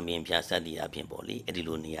 Samian Piazza di Apiamboli,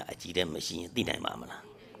 Edilunia, a Gida machine, Dina Mamma.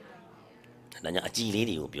 And a G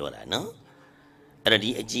lady will be all right, no? And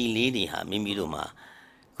a G lady, ha, Mimiduma,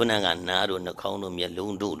 Kunaga Nado, Nakono,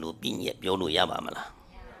 Mialundo, Lupin, yet Biolo Yabamala.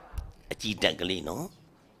 အကြည်တက်ကလေးနော်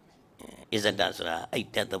အစ္ဆဒဆိုတာအဲ့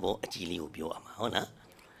တက်သဘောအကြည်လေးကိုပြောရမှာဟုတ်လား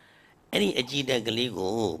အဲ့ဒီအကြည်တက်ကလေး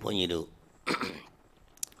ကိုဘုန်းကြီးတို့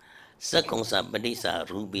စက္ကုံစာပဋိစ္ဆာ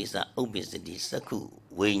ရူပိစာဥပ္ပစ္စတိစက္ခု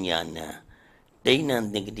ဝိညာဏဒိဋ္ဌံ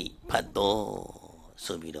သင်္ကတိဖတ်တော်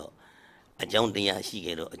ဆိုပြီးတော့အကြောင်းတရားရှိ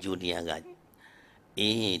ခဲ့တော့အကျိုးတရားက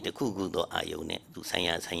တခုခုသောအာယုန်နဲ့သူဆိုင်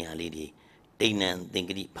ရာလေးတွေဒိဋ္ဌံသင်္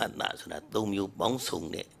ကတိဖတ်တာဆိုတာ၃မျိုးပေါင်းစုံ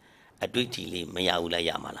တဲ့အတွေ့အထိလေးမရဘူးလား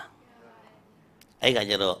ရမှာလားအဲ့က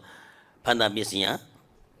ကြတော့ဖတ်တာပစ္စည်းဟာ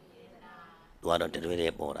သူကတော့တရွဲတ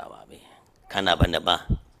ည်းပေါ်တာပါပဲခန္ဓာဘယ်နှပါ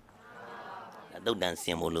သုတ်တန်ဆ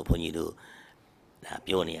င်ဖို့လို့ဘုန်းကြီးတို့ဒါ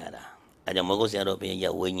ပြောနေရတာအဲကြောင့်မဟုတ်ဆရာတော်ဘုရားရ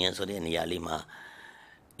ဝိညာဉ်ဆိုတဲ့နေရာလေးမှာ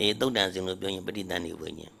သုတ်တန်ဆင်လို့ပြောရင်ပဋိသန္ဓေဝိ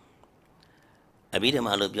ညာဉ်အဘိဓမ္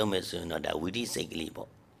မာလို့ပြောမယ်ဆိုရင်တော့ဒါဝိတိစိတ်ကလေးပေါ့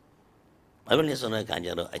ဘာလို့လဲဆိုတော့အခါကျ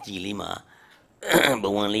တော့အကြည်လေးမှာဘ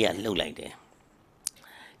ဝင်လေးကလှုပ်လိုက်တယ်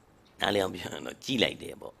နားလျောင်းပြောရင်တော့ကြည်လိုက်တ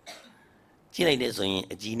ယ်ပေါ့ကြည်လိုက်တယ်ဆိုရင်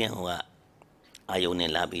အကြည်နဲ့ဟိုကအာယုန်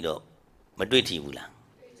နဲ့လာပြီးတော့မတွေ့ထီဘူးလား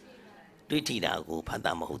တွေ့ထီတာကိုဖတ်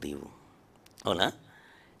တာမဟုတ်သေးဘူးဟုတ်လား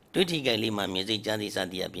တွေ့ထီကြိုင်လေးမှာမြင်စိတ်ကြားသိစ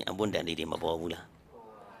သည်အပြင်အပွင့်တန်လေးတွေမပေါ်ဘူးလား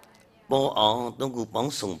ပေါ်အောင်သုံးခုပေါ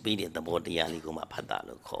င်းစုံပြီးတဲ့သဘောတရားလေးကိုမှဖတ်တာ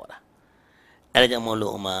လို့ခေါ်တာအဲဒါကြောင့်မို့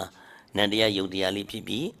လို့အမှနန္တရားယုတ်တရားလေးဖြစ်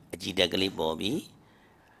ပြီးအကြည်တက်ကလေးပေါ်ပြီး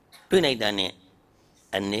တွေ့လိုက်တာနဲ့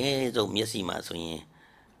အ ਨੇ ဆုံးမျက်စိမှာဆိုရင်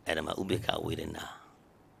အဲ့ဒါမှဥပိ္ပခဝေဒနာ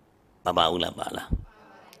မပါဘူးလားပါလား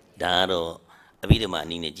ဒါကတော့အဘိဓမ္မာအ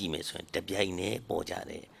နေနဲ့ကြည့်မယ်ဆိုရင်တပြိုင်တည်းပေါ်ကြ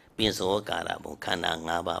တယ်ပင်စောကာရဘုံခန္ဓာ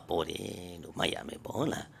၅ပါးပေါ်တယ်လို့မှတ်ရမယ်ပေါ့ဟု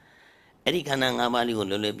တ်လားအဲ့ဒီခန္ဓာ၅ပါးလေးကို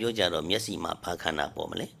လွယ်လွယ်ပြောကြတော့မျက်စိမှာဘာခန္ဓာပေါ်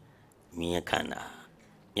မလဲမြင်ခန္ဓာ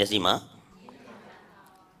မျက်စိမှာ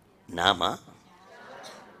နားမှာ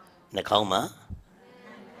နှာခေါင်းမှာ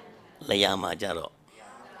လျှာမှာကြတော့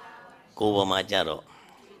ကိုယ်ပေါ်မှာကြတော့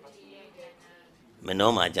မ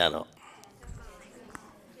နှောမှာကြတော့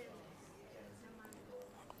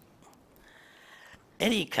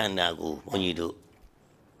အဲ့ဒီခန္ဓာကိုဘုန်းကြီးတို့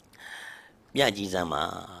ပြကြည့်စမ်းပါ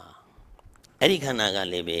အဲ့ဒီခန္ဓာက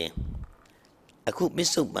လည်းပဲအခုပစ္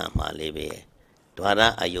စုပန်မှာလည်းပဲဒွါရ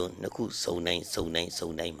အယုံနှစ်ခုစုံတို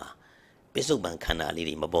င်းမှာပစ္စုပန်ခန္ဓာလေး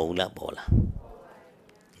တွေမပေါ်ဘူးလားပေါ်လား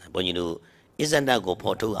ဘုန်းကြီးတို့အစ္ဆဒကို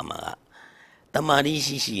ဖော်ထုတ်ရမှာကတမာရီ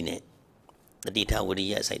ရှိနဲ့တတိထဝရိ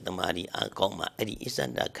ယဆိုင်တမာရီအကောင်းမှာအဲ့ဒီအစ္ဆ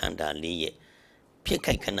ဒခန္ဓာလေးရဲ့ဖြစ်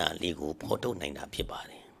ခိုက်ခဏလေးကိုဖော်ထုတ်နိုင်တာဖြစ်ပါ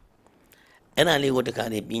တယ်အဲ့ဒါလေးကိုတခါ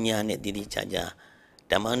လေပညာနဲ့တည်တည်ချာချာ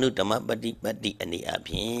ဓမ္မနုဓမ္မပฏิပတ်တိအနေအ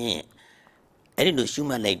ချင်းအဲ့ဒီလိုရှု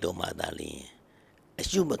မှတ်လိုက်တော့မှသာလေအ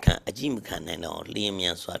ရှုမခံအကြည့်မခံနိုင်တော့လျင်မြ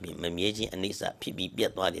န်စွာပြီးမမြဲခြင်းအနိစ္စဖြစ်ပြီးပြ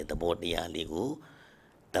တ်သွားတဲ့သဘောတရားလေးကို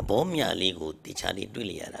သဘောမြလေးကိုတခြားလေးတွေ့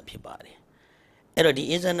လျရတာဖြစ်ပါတယ်အဲ့တော့ဒီ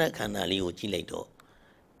အစ္ဆနခန္ဓာလေးကိုကြည့်လိုက်တော့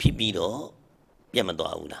ဖြစ်ပြီးတော့ပြတ်မ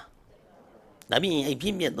သွားဘူးလားဒါပြင်အဲ့ဖြ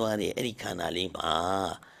စ်ပြတ်သွားတဲ့အဲ့ဒီခန္ဓာလေးမှာ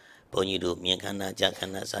ဘုန်းကြီးတို့မြင်ခန္ဓာကြားခ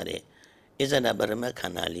န္ဓာစတဲ့အစ္ဆဒပရမတ်ခ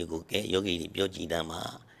န္ဓာလေးကိုကဲယောဂီတွေပြောကြည့်တာမှာ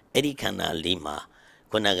အဲ့ဒီခန္ဓာလေးမှာ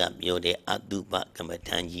ခုနကပြောတဲ့အတုပကမ္မထ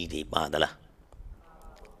န်ကြီးတွေပါသလား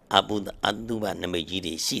အတုပနမိတ်ကြီး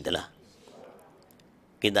တွေရှိသလား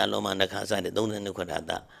ကိတ္တလောမနခါစတဲ့32ခုဓာ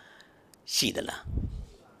တ်ရှိသလား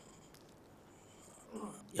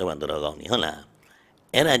ယောဂတော်ကောင်းနေဟုတ်လား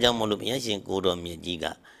အဲ့ဒါကြောင့်မလို့ဘုရားရှင်ကိုတော်မြတ်ကြီးက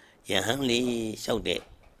ယဟန်လေးလျှောက်တဲ့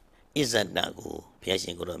အစ္ဆဒကိုဘုရားရှ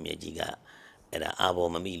င်ကိုတော်မြတ်ကြီးကအဲ့ဒါအာဘော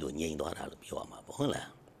မမိလို့ငြိမ်သွားတာလို့ပြောရမှာပေါ့ဟုတ်လား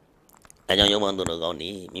အဲကြောင့်ယောဂတော်ကောင်းနေ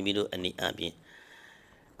မိမိတို့အနေအချင်း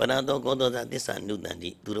ပဏာတောကောသောသစ္စာနုတန်တိ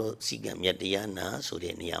သူတို့စီကံမြတ်တရားနာဆို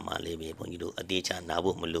တဲ့နေရာမှာလေးပဲဘုန်းကြီးတို့အသေးချာနာ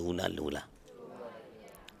ဖို့မလိုဘူးလားလိုလား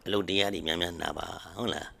အလုပ်တရားတွေများများနာပါဟု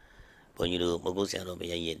တ်လားဘုန်းကြီးတို့မဟုတ်ဆရာတော်ဘု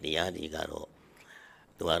ရားရဲ့တရားတွေကတော့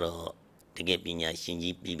သူကတော့တကယ်ပညာရှင်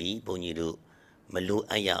ကြီးပြီးဘုန်းကြီးတို့မလို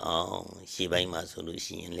အပ်ရအောင်ရှေ့ပိုင်းမှာဆိုလို့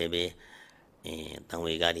ရှိရင်လည်းပဲတန်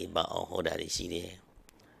ဝေကတွေပါအောင်ဟောတာတွေရှိတယ်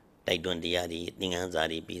တိုက်တွန်းတရားတွေသင်္ကန်းစာ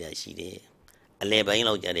တွေပြီးတာရှိတယ်အလယ်ပိုင်း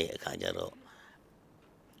လောက်ကြတဲ့အခါကျတော့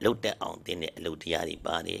လှုပ်တက်အောင်တင်တဲ့အလုပ်တရားတွေ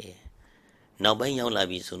ပါတယ်နောက်ပိုင်းရောက်လာ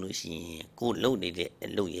ပြီဆိုလို့ရှိရင်ကိုလှုပ်နေတဲ့အ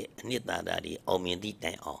လုပ်ရဲ့အနှစ်သာရတွေအောင်မြင်သည့်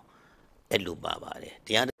တိုင်အောင်အဲ့လိုပါပါတယ်တ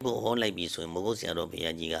ရားတစ်ခုဟောလိုက်ပြီဆိုရင်မဟုတ်ဆရာတော်ဘု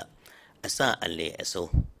ရားကြီးကအစအလယ်အ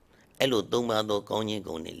ဆုံးအဲ့လိုသုံးပါးသောကောင်းခြင်း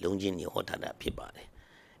ကုန်နဲ့လုံးချင်းတွေဟောထားတာဖြစ်ပါတယ်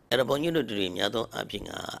အဲ့တော့ဘုန်းကြီးတို့တွေများသောအဖြစ်က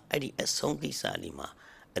အဲ့ဒီအဆုံးကိစ္စလေးမှာ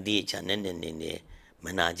အတိအကျနဲ့မ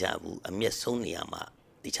နာကြဘူးအမျက်ဆုံးနေရာမှာ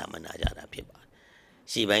တိကျမနာကြတာဖြစ်ပါတယ်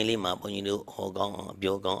ရှေ့ပိုင်းလေးမှာဘုန်းကြီးတို့ဟောကောင်းအောင်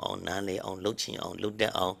ပြောကောင်းအောင်နားလေအောင်လှုပ်ချင်အောင်လှုပ်တ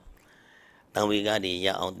တ်အောင်တန်ဝေကတွေရ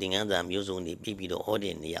အောင်သင်္ကန်းစာမျိုးစုံတွေပြီးတော့ဟော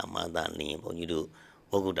တဲ့နေရာမှာသာလျှင်ဘုန်းကြီးတို့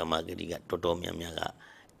ဝဂုတ္တမဂတိကတော်တော်များများက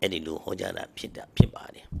အဲ့ဒီလိုဟောကြတာဖြစ်ပါ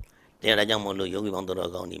တယ်တရားဒါကြောင့်မို့လို့ယောဂီပေါင်း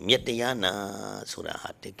တော်ကောင်းဒီမြတ်တရားနာဆိုတာဟာ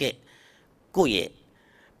တကယ်ကိုယ့်ရဲ့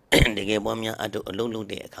တကယ်ပေါ်များအတုအလုံးလုံး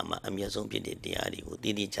တဲ့အခါမှာအမျက်ဆုံးဖြစ်တဲ့တရားတွေကိုတ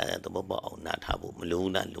ည်တည်ချာချာသဘောပေါက်အောင်နားထားဖို့မလို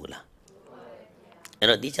လားလို့လားအဲ့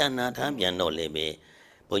တော့တိချာနားထားပြန်တော့လည်းပဲ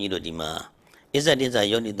ဘုန်းကြီးတို့ဒီမှာအစ္ဆတိစ္ဆာ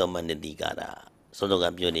ယောနိတော်မနတိကာတာစောစောက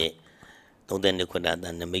ပြောတဲ့32ခွတ္တတ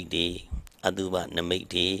နမိတ်တွေအတုပနမိတ်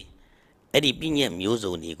တွေအဲ့ဒီပြည့်ညက်မျိုး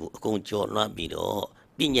စုံတွေကိုအကုန်ကြော်လွှမ်းပြီးတော့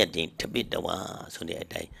ပြည့်ညက်တင်ထပိတဝါဆိုတဲ့အ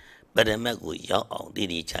တိုင်းပရမတ်ကိုရောက်အောင်တည်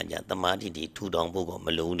တည်ချာချာတမာတိတွေထူထောင်ဖို့ကမ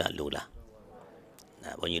လိုလားလို့လား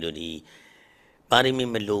ဒါဘုန်းကြီးတို့ဒီပါရမီ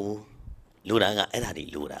မလိုတာကအဲ့ဒါတွေ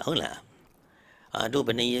လိုတာဟုတ်လားတို့ဘ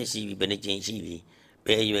ယ်နှရက်ရှိပြီဘယ်နှကျင်ရှိပြီဘ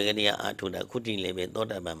ယ်အရွယ်ကလေးအာထုတာခုတိလည်းပဲသော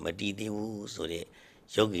တာပန်မတည်သေးဘူးဆိုတဲ့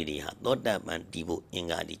ယောဂီတွေဟာသောတာပန်တည်ဖို့အင်္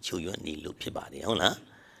ဂါတွေချုပ်ရွံ့နေလို့ဖြစ်ပါတယ်ဟုတ်လား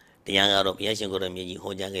တရားကတော့ဘုရားရှင်ကိုယ်တော်မြတ်ကြီး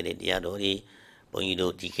ဟောကြားခဲ့တဲ့တရားတော်တွေဘုန်းကြီး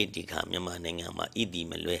တို့ဒီခေတ်ဒီခါမြန်မာနိုင်ငံမှာဣတိ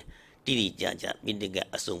မလွဲတိတိကျကျပိဋက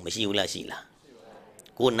အစုံမရှိဘူးလားရှိလား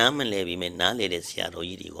ကိုနားမလဲပြီးမဲ့နားလေတဲ့ဆရာတော်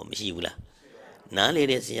ကြီးတွေကမရှိဘူးလားနားလေ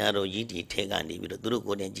တဲ့ဆရာတော်ကြီးတွေထဲကနေပြီးတော့သူတို့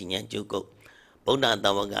ကိုယ်တိုင်ကြည်ညံကြုတ်ကုတ်ဗုဒ္ဓတာ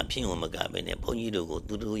ဝကဖြစ်ဝင်မကပဲနဲ့ဘုန်းကြီးတို့ကို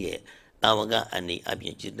သူတို့ရဲ့တာဝကအနေအပြ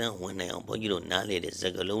င်จิตတန်းဝင်နိုင်အောင်ဘုန်းကြီးတို့နားလေတဲ့စ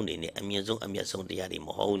ကားလုံးတွေနဲ့အမြင့်ဆုံးအမြတ်ဆုံးတရားတွေမ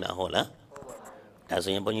ဟုတ်လားဟုတ်လားဒါ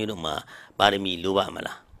ဆိုရင်ဘုန်းကြီးတို့မှာပါရမီလိုပါမ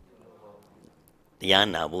လားတရား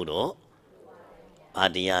နာဖို့တော့ဘာ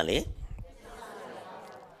တရားလဲ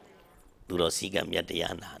သူတော်စီကမြတ်တ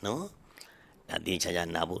ရားနာနော်ဒါတေချာချာ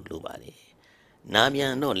နာဖို့လိုပါတယ်နာပြ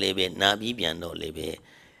န်တော့လည်းပဲနာပြီးပြန်တော့လည်းပဲ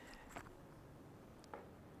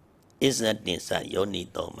အစ္ဆတင်္စယောနိ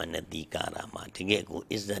တောမနတိကာရမှာတကယ်ကို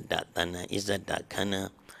အစ္ဆဒတဏ္ဏအစ္ဆဒခန္ဓာ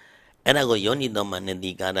အဲ့ဒါကိုယောနိတောမန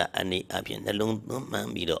တိကာရအနေအပြင်နှလုံးသွင်းမှန်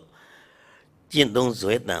ပြီးတော့ကျင့်သုံး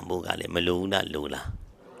ဇွဲတန်ဖို့ကလည်းမလိုဘူးလားလိုလား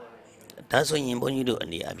ဒါဆိုရင်ဘုန်းကြီးတို့အ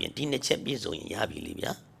နေအပြင်ဒီနှစ်ချက်ပြည့်စုံရင်ရပြီလေ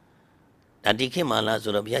ဗျာဒါဒီခေတ်မှာလား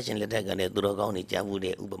ဆိုတော့ဘုရားရှင်လက်ထက်ကလည်းသူတော်ကောင်းတွေကြားမှု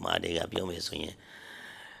တဲ့ဥပမာတွေကပြောမယ်ဆိုရင်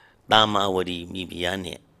တာမာဝတီမိဖုရား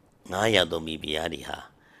နဲ့900သောမိဖုရားတွေဟာ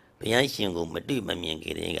ဘုရားရှင်ကိုမတွေ့မမြင်ကြ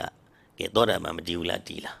တဲ့ကကဲသောတာပန်မတည်ဘူးလားတ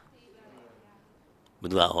ည်လားဘု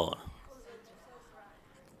ရားဟော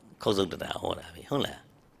ခောစုတ်တရာဟောတာပဲဟုတ်လား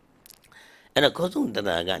အဲ့တော့ခောစုတ်တ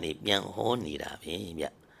ရာကနေပြန်ဟောနေတာပဲဗျ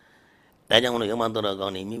ဒါကြောင့်မလို့ယမတော်တော်ကော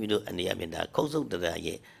င်းနေမိမိတို့အနေအပြင်ဒါခောစုတ်တရာ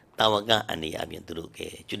ရဲ့တာဝကအနေအပြင်သူတို့က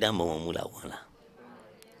ကျွတ်တမုံမှုလားဝင်လား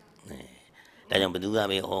ဒါကြောင့်ဘသူက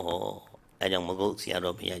ပဲဟောဒါကြောင့်မကုတ်ဆရာ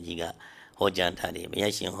တော်ဘုရားကြီးကဟောကြားထားတယ်ဘု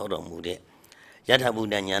ရားရှင်ဟောတော်မူတဲ့ယထာဘူ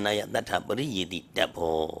တညာနာယတတ္ထပရိယေတိတတ်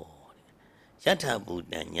ဘောယထာဘူ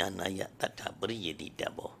တညာနာယတတ္ထပရိယေတိတ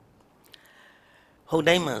တ်ဘောဟုတ်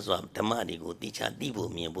တိုင်းမှဆိုဓမ္မတွေကိုတိချာသိဖို့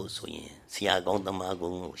မြင်ဖို့ဆိုရင်ဆရာကောင်းသမားကော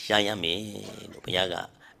င်းကိုရှားရမယ်လို့ဘုရားက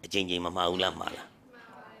အချိန်ချင်းမမှားဘူးလားမှားလား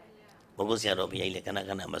ဘုဂုဆရာတော်ဘုရားကြီးလည်းခဏခ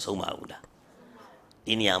ဏမဆုံးပါဘူးလား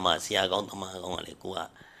ဒီနေရာမှာဆရာကောင်းသမားကောင်းကလည်းကိုက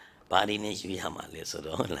ဘာတွေနဲ့ယူရမှာလဲဆို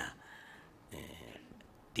တော့ဟုတ်လား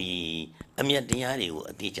ဒီအမြတ်တရားတွေကို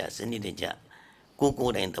အတိအကျစနစ်တကျကို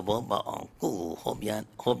ယ်တိုင်သဘောပေါက်အောင်ကိုယ်ကိုဟော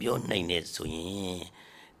ပြောနိုင်နေဆိုရင်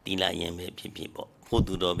တိလာရင်ပဲဖြစ်ဖြစ်ပေါ့ဖို့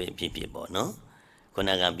သူတော်ပဲဖြစ်ဖြစ်ပေါ့နော်ခုန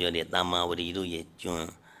ကပြောတဲ့တာမာဝတီတို့ရဲ့ကျွန်း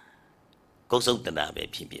ကုတ်ဆုတ်တရာပဲ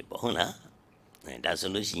ဖြစ်ဖြစ်ပေါ့ဟုတ်လားဒါဆို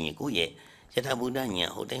လို့ရှိရင်ကိုယ့်ရဲ့ယထာဘုဒ္ဓဉာ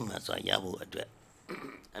ဏ်ဟိုတိုင်းမှာဆိုရဖို့အတွက်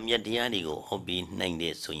အမြတ်တရားတွေကိုဟောပြီးနိုင်တ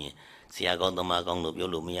ယ်ဆိုရင်ဆရာကောင်းသမားကောင်းလို့ပြော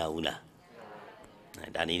လို့မရဘူးလား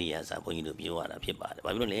ဒါလေးတွေကစာဘုန်းကြီးတို့ပြောရတာဖြစ်ပါတယ်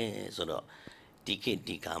ဘာဖြစ်လို့လဲဆိုတော့ဒီခေတ်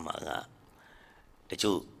ဒီကာမှာကတ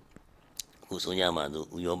ချို့အခုဆိုကြမှာဆို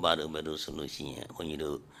ဥရောပတို့ဘယ်လိုဆိုလို့ရှိရင်ဘုန်းကြီး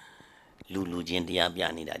တို့လူချင်းတရားပြ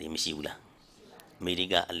နေတာတွေမရှိဘူးလားအမေရိ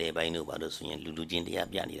ကအလဲပိုင်းတို့ဘာလို့ဆိုရင်လူချင်းတရား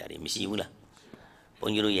ပြနေတာတွေမရှိဘူးလားဘု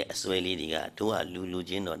န်းကြီးတို့ရဲ့အစွဲလေးတွေကတို့ကလူ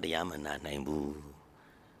ချင်းတော့တရားမနာနိုင်ဘူး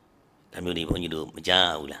ဒါမျိုးတွေဘုန်းကြီးတို့မ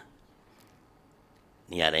ကြားဘူးလား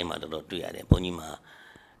နေရာတိုင်းမှာတော့တွေ့ရတယ်ဘုန်းကြီးမှာ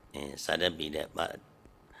စာတတ်ပြီးတဲ့ပါ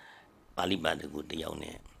ဠိပါတကူတယောက်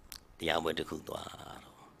နဲ့တရားပွဲတစ်ခုသွား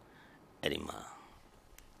တော့အဲ့ဒီမှာ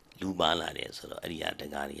လူပါလာတယ်ဆိုတော့အဲ့ဒီဟာတ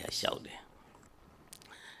ကားတွေကရှောက်တယ်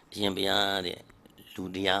အရှင်ဘုရားတဲ့လူ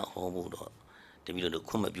တရားဟောဖို့တော့တပည့်တော်တို့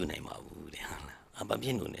ခွင့်မပြုနိုင်ပါဘူးတဲ့ဟုတ်လားအဘာဖြ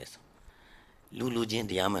စ်လို့လဲဆိုလူချင်း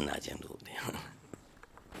တရားမနာခြင်းလို့တဲ့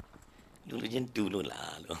လူချင်းတူလို့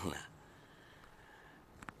လားလို့ဟုတ်လား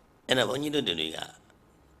အဲ့ဒါဘုန်းကြီးတို့တွေက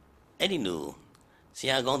အဲ့ဒီလိုဆ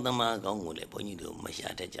ရာကောင်းသမားကောင်းကိုလည်းဘုန်းကြီးတို့မရှာ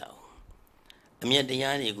တတ်ကြဘူးအမြတ်တ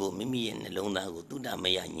ရားတွေကိုမိမိရဲ့နှလုံးသားကိုသုတမ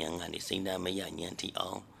ယဉာဏ်ကနေစိတ်ဓာမယဉာဏ်ထိအော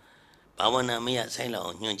င်ဘာဝနာမယဆိုင်လောက်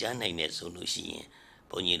အောင်ညွှန်ကြားနိုင်တယ်ဆိုလို့ရှိရင်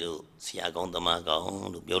ဘုန်းကြီးတို့ဆရာကောင်းသမားကောင်း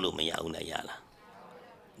လို့ပြောလို့မရဘူးလားရလား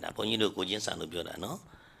ဒါဘုန်းကြီးတို့ကိုချင်းစာလို့ပြောတာနော်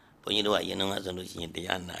ဘုန်းကြီးတို့ကအရင်တော့ဆိုလို့ရှိရင်တ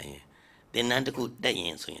ရားနာရင်သင်္นานတစ်ခုတက်ရ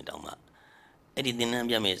င်ဆိုရင်တောင်မှအဲ့ဒီသင်္นาน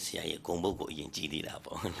ပြမဲ့ဆရာရဲ့ဂုဏ်ပုဒ်ကိုအရင်ကြည်သေးတာ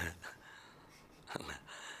ပေါ့ဟုတ်လား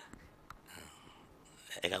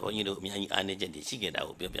အဲ့ကဘုန်းကြီးတို့အများကြီးအားနည်းချက်တွေရှိခဲ့တာ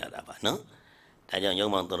ကိုပြောပြတာပါနော်ဒါကြောင့်ရုံ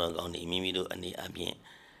မောင်တော်တော်ကောင်းနေမိမိတို့အနေအပြင်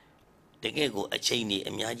တကယ်ကိုအချိန်ကြီး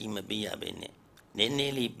အများကြီးမပေးရပဲနဲ့နည်းန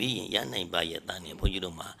ည်းလေးပြီးရင်ရနိုင်ပါရဲ့တန်းနေဘုန်းကြီး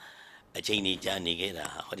တို့မှာအချိန်ကြီးကြာနေခဲ့တာ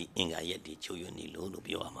ဟောဒီအင်္ဂါရက်တွေချုပ်ရွနေလို့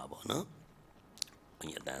ပြောရမှာပေါ့နော်ဘုန်း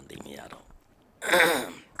ကြီးအတန်းသိမရတော့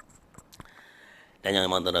ဒါကြော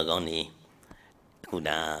င့်မတော်ကောင်းနေအခု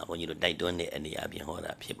ဒါဘုန်းကြီးတို့တိုက်တွန်းတဲ့အနေအပြင်ဟော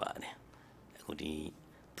တာဖြစ်ပါတယ်အခုဒီ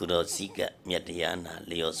သူတော်စည်းကမြတ်တရားနာ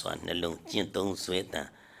လျော်စွာနှလုံးကျင့်သုံးဆွဲတန်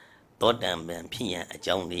သောတံပံဖြစ်ရန်အ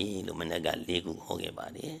ကြောင်းလေးလို့မနက်က၄ခုဟောခဲ့ပါ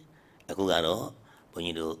တယ်အခုကတော့ဘုန်း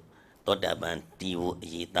ကြီးတို့သောတပန်တီဝအ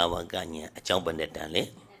ရေးတာဝကညာအကြောင်းပဏ္ဍတန်လေ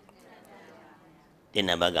တင်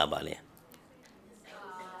နံပါတ်ကပါလေ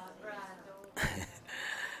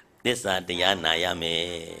သစ္စာတရားနာရမယ်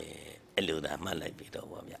အဲ့လိုသာမှတ်လိုက်ပြီတော့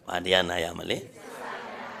ဗောဗျာဘာတရားနာရမလဲ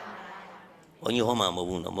ဘုန်းကြီးဟောမှာမဟုတ်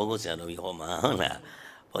ဘူးနော်မောဂုတ်ဆရာတော်ကြီးဟောမှာဟုတ်လား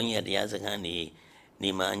ဘုန်းကြီးတရားစခန်းနေ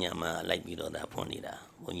မညာမှာလိုက်ပြီးတော့ဒါဖွင့်နေတာ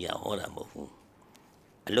ဘုန်းကြီးဟောတာမဟုတ်ဘူး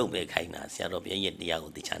အလုပ်ပဲခိုင်းတာဆရာတော်ပြည့်ရဲ့တရား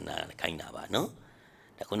ကိုသိချနာခိုင်းတာပါနော်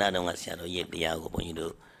တခုနတော့ကဆရာတော်ရဲ့တရားကိုဘုန်းကြီး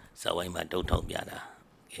တို့ဇဝိုင်းမှာတုတ်ထောက်ပြတာ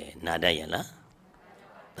ကဲနာတတ်ရလား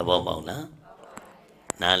သဘောပေါက်လား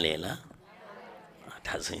နားလည်လား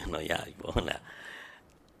ဒါဆိုရင်တော့ရပြီပေါ့ဟုတ်လား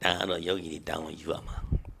ဒါကတော့ယောဂီတွေတောင်းဝင်ယူရမှာ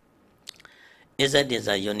အစ္ဆဒိစ္ဆ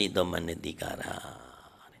ယောနိသောမနတိကာရ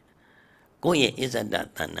ကိုယ့်ရဲ့အစ္ဆဒတဏ္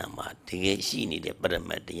ဍမှာတကယ်ရှိနေတဲ့ပရမ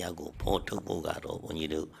တ်တရားကိုဖော်ထုတ်ဖို့ကတော့ဘုန်း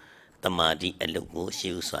ကြီးတို့တမာတိအလုပ်ကို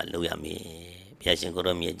ရှေးဥစွာလုပ်ရမယ်ဘုရားရှင်ကို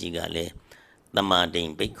ရောမြတ်ကြီးကလည်းတမာတိ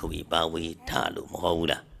ဘိက္ခုဘာဝေထလို့မဟုတ်ဘူး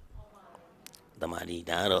လားတမာတိ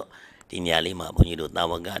ဒါကတော့ဒီနေရာလေးမှာဘုန်းကြီးတို့တာ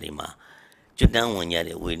ဝကတွေမှာကျွတ်တန်းဝင်ရ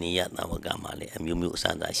တဲ့ဝေနိယတာဝကမှာလည်းအမျိုးမျိုးအစ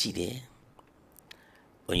အသာရှိတယ်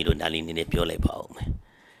ဘုန်းကြီးတို့ဒါလေးနည်းနည်းပြောလိုက်ပါဦးမယ်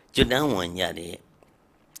ကျွတ်တန်းဝင်ရတဲ့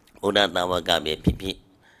ဘုရားတာဝကပဲဖြစ်ဖြစ်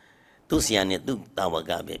သူ့ဆရာနဲ့သူ့တာဝ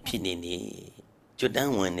ကပဲဖြစ်နေကျွတ်တ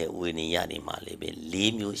န်းဝင်တဲ့ဝေနိယတွေမှာလည်းပဲ၄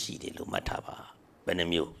မျိုးရှိတယ်လို့မှတ်ထားပါဘယ်နှ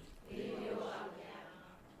မျိုး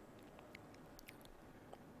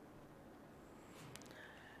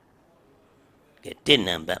ကဲတစ်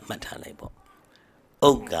နံပါတ်မှတ်ထားလိုက်ပေါ့ဥ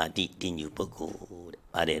က္ကာတိတင်ညူပုဂ္ဂိုလ်တဲ့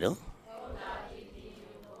ပါတယ်တော့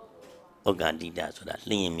ဥက္ကာတိတာဆိုတာ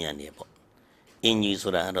လျင်မြန်တယ်ပေါ့အင်ညူ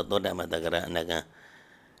ဆိုတာတော့သောတာပတ္တဂရအနကံ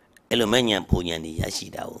အဲ့လိုမဲ့ညာပူညာတွေရရှိ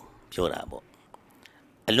တာကိုပြောတာပေါ့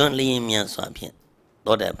အလွန်လျင်မြန်စွာဖြင့်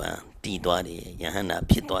သောတာပန်တည်သွားတယ်ယဟန္တာ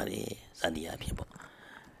ဖြစ်သွားတယ်စသည်အဖြစ်ပေါ့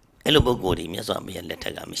အဲ့လိုပုဂ္ဂိုလ်တွေမြတ်စွာဘုရားလက်ထ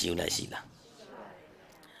က်ကမရှိဘူးလားရှိလား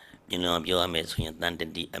မြင်လို့ပြောရမယ်ဆိုရင်တန်တ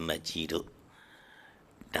တိအမတ်ကြီးတို့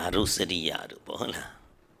ဒါရုစရိယတို့ပေါ့ဟုတ်လား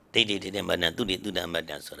ဒိဋ္ဌိတဲ့မတ္တန်သူတိသူတ္တမတ္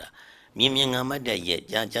တန်ဆိုတာမြင်ငါမတ်တဲ့ရက်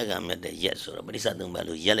ကြာကမတ်တဲ့ရက်ဆိုတော့ပရိစ္ဆသုံးပါ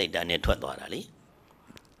လို့ရက်လိုက်တာနဲ့ထွက်သွားတာလေ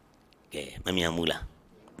ကဲမမြန်ဘူးလား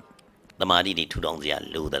တမာတိတွေထူထောင်စရာ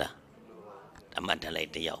လိုသလားဓမ္မတလို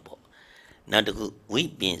က်တယောက်ပေါ့နောက်တစ်ခုဝိ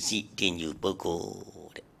ပင်စီတင်ညူပုဂ္ဂို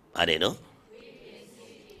လ်တဲ့ပါတယ်နော်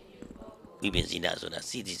ဝိပင်စီတာဆိုတာ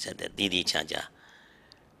စီတိဆက်တဲ့တည်တည်ချာချာ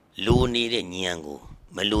လိုနေတဲ့ဉာဏ်ကို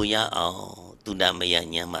မလိုရအောင်သူတမယဉာ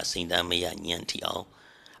ဏ်မှာစိတ်တမယဉာဏ်ထီအောင်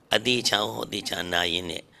အသေးချောင်းဟောသေးချာနာရင်း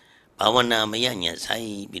နဲ့ဘာဝနာမယဉာဏ်ဆိုင်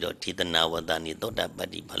ပြီးတော့ထေသနာဝတ္တနိသောတာပတ္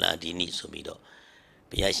တိဖလာဒီနိဆိုပြီးတော့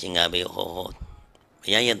ဘုရားရှင်ကပဲဟောဘု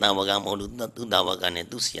ရားရဲ့တာဝကမဟုတ်လို့သူတာဝကနဲ့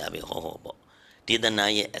သူဆရာပဲဟောပေါ့ဒေသနာ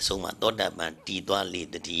ရဲ့အဆုံးမှာသောတာပန်တည်သွားလေ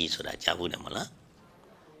တည်းဆိုတာကြားဘူးတယ်မလား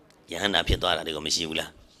ယဟန္တာဖြစ်သွားတာတွေကမရှိဘူး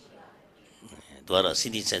လားသူကတော့စိ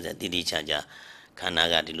တိဆက်ဆက်တည်တည်ချာချာခန္ဓာ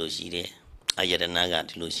ကဒီလိုရှိတယ်အာယတနာက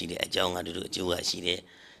ဒီလိုရှိတယ်အကြောင်းကဒီလိုအကျိုးကရှိတယ်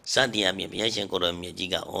စသည်အပြင်ဘုရားရှင်ကိုတော်မြတ်ကြီး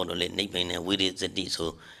ကဟောတော်လေနိဗ္ဗာန်နဲ့ဝိရိသတိဆို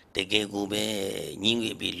တကယ်ကိုပဲညှင်း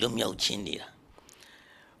၍ပြီးလွတ်မြောက်ခြင်းနေတာ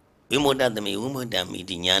ဝိမု တသမိဝိမု တမိ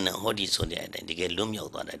ဒီညာဏဟောဒီဆိုတဲ့အတိုင်းတကယ်လွတ်မြော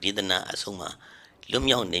က်သွားတာဒေသနာအဆုံးမှာလွတ်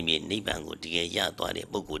မြောက်နေပြီနိဗ္ဗာန်ကိုတကယ်ရသွားတဲ့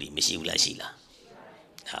ပုဂ္ဂိုလ်ဒီမရှိဘူးလားရှိလား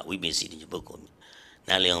ဒါဝိပင်စီတိပုဂ္ဂိုလ်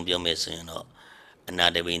နားလည်အောင်ပြောမယ်ဆိုရင်တော့အနာ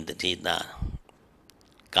တပိန်တတိတာ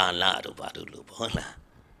ကာလတို့ဘာတို့လို့ဟုတ်လား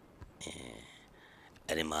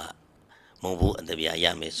အဲ့ဒီမှာမုံဘူးအတပြာရ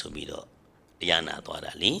မယ်ဆိုပြီးတော့တရားနာသွား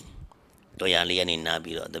တာလေတော်ရလေးကနေနာ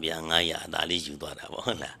ပြီးတော့အတပြာ900အသာလေးယူသွားတာပေါ့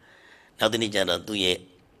ဟုတ်လားနောက်တနေ့ကျတော့သူ့ရဲ့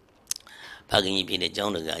ဖခင်ကြီးဖြစ်တဲ့ကျော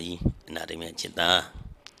င်းတော်ကြီးအနာတမန်ချစ်သား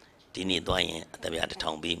ဒီနေ့သွားရင်အတပြာ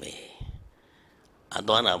1000ပေးမယ်အ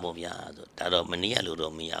သွားတာပေါ့ဗျာဆိုဒါတော့မနေ့ကလို့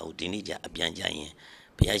တော့မရဘူးဒီနေ့ကျအပြန်ကြရင်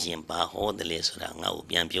ဘုရားရှင်ဘာဟောတယ်လဲဆိုတာငါ့ကို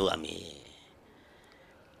ပြန်ပြောရမယ်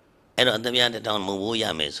အဲ့တော့အတပြာ1000မုံဘူးရ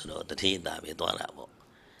မယ်ဆိုတော့တထေးအသာပဲသွားတာပေါ့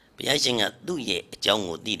ဘုရားရှင်ကသူ့ရဲ့အကြောင်း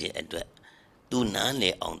ကိုသိတဲ့အတွက်သူနားလ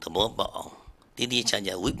ည်အောင်သဘောပေါက်အောင်တည်တည်ချာ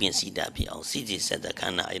ချာဝိပင်စီတာဖြစ်အောင်စိစိဆက်သက်ခ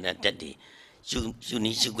န္ဓာအိနာတက်တွေယူ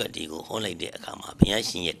နီရှုွက်တွေကိုဟောလိုက်တဲ့အခါမှာဘုရား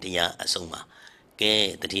ရှင်ရဲ့တရားအဆုံးမှာကဲ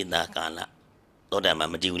တတိတာကာလသောတာပ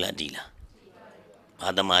န်မတည်ဘူးလားတည်လားဘာ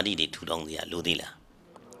သမာဓိတွေထူထောင်စရာလိုသေးလား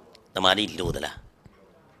သမာဓိလိုသလား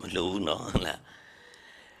မလိုဘူးနော်ဟုတ်လား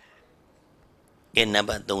ကဲနံ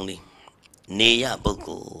ပါတ်3လေး Neya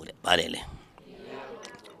Boko, Badele.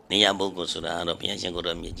 Neya Boko Sura, Pian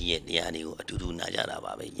Goro Miji, the Adio, Atudu Najara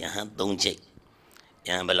Babe, Yahan Donjek,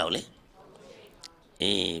 Yan Balole.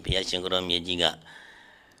 Pian Goro Mijiga.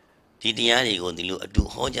 Tidiari go the Lu do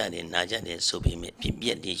Hoja de Naja de Sobi,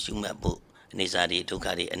 Pipia de Shumabu, Nizari,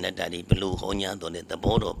 Tokari, and Nadari, Blue Honya, don't let the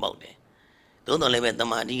board about it. Don't let the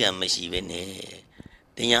Madiga Meshivene.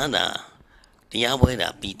 The Yana, the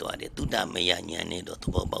Yaweda Pito, the Tuda Mayanya,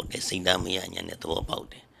 to about the Sinda Mayanya, to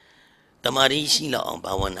about it. The Mari Shila on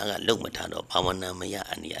Pawanaga, Lugmatado, Pawana Maya,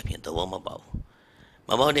 and the Apian to warm about.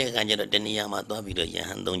 Mabode Ganja Deniyama, Dobido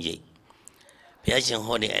Yahan Donji. Piation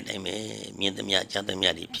Hode at Mia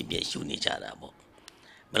Chatamia, Pipia Shunichara.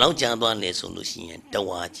 Below Jadwan Le Solution, the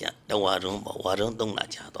Waja, the Warum, Warum Dona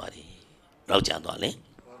Jadwari. Rojadwale.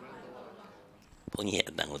 Pony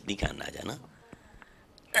down with Dikan Najana.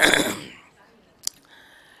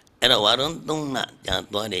 And a Warum Dona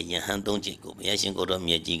Jadwari, Yahan Donjigo, Piation Goro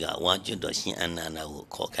Miajiga, Waju Doshi and Nana who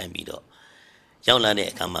call Cambido. Yaula de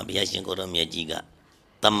Kama, Piation Goro Miajiga,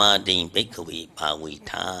 Tama Dane Bakery,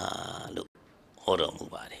 Pawita. Look. Horror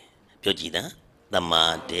Mubare. Pujida, the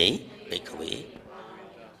Ma de Bakery.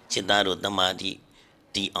 Chidaro Damadi,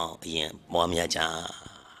 D.O. Momiaja.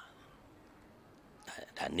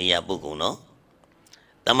 Nia Buguno.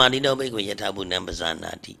 Damadi do Bakery Yatabu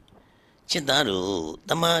Nambazanati. Chidaro,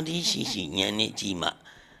 Damadi Shishi, Yane Jima,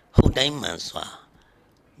 Hodaimanswa.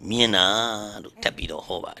 Miena, Tapido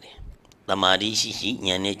Hobari. Damadi Shishi,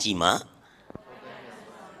 Yane Jima.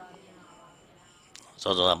 So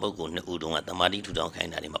a bogo Udon at the Madi to don't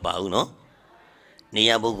kind of Mabauno.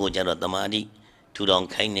 Nia Bogo Jaro Damadi to don't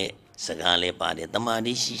kind Sagale Pade,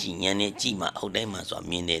 Damadi, Shishi, Yane, Jima, Odemas or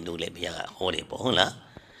Mine Dule Pia, Hore Pohola.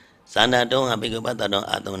 Sanda don't have big about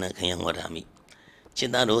Adona Kayan Watami.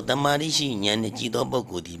 Chidaro, Damadi, Yane, Jido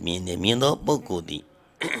Bogudi, Mine, Mindo Bogudi.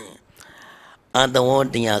 Other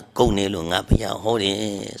word they are Conelo, Napia, Hore,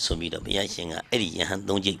 Subido Piashinga, Eddie, and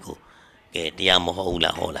Don Jico, get the Amohola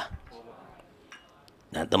Hola.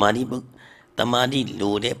 Tamadi book, Tamadi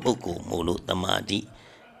loaded Boko, Molo, Tamadi,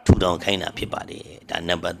 two down kind of pipade, that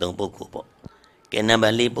number don't Boko. Can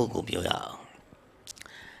number lay Boko Pioya.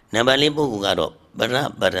 Number lay Boko got up,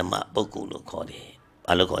 Barama Boko look called it.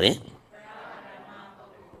 I look at it.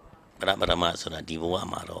 Barama so that Divo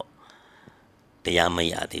Amaro. They are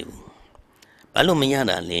Mayadi.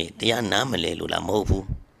 Palomiyana lay, they are Namale Lula Movu.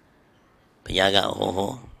 Piaga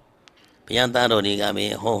ho. Piantaro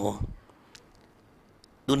Digabe ho.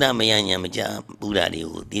 Duda Mayanya Buddha,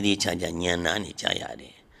 Didi Chaja Nani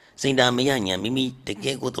Chayade. Saint Damayanya, Mimi, the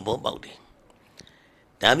Gego to Bobaude.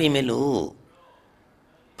 Dabi Melu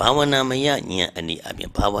Pawana Mayanya and the Abi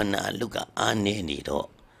Pawana Luka Ane Nido.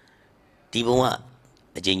 Tiboa,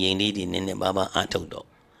 the Jane lady in Baba Atodo.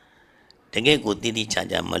 The Gego Didi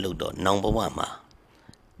Chaja Maludo, number Wama.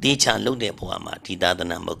 Dicha Lude Poama, Tida the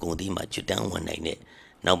number Godima, Chutan one night.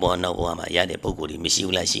 No born no Wama, Yade Poguri,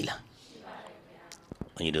 Missula Shila.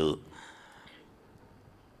 When you do,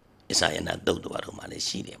 it's I not do what I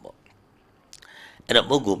see them. And a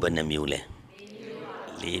Bogo Benamule.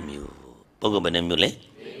 Leave you. Bogo Benamule.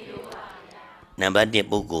 Number de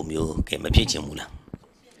Bogo Mu came a pitching mula.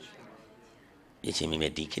 It's me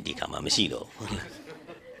met Dikiti Kamamisido.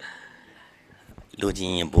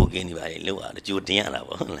 Looking in book anybody, lower the Judiana.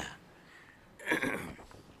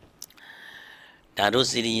 Tado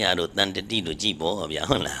City Yado than the Dido Jibo of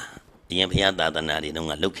Yahola. The Empiada than I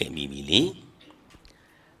don't look at me.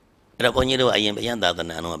 Raponero, I am Pianda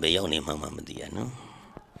than I know about Yoni Mamma Diano.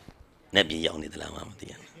 Nebi Yoni the Lama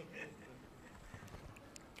Diano.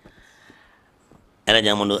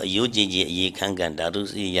 Arajamono, UGG, ye can't get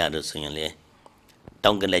Dadus Yado Sunle.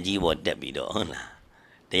 Tonga what Debido.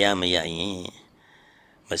 They are Maya.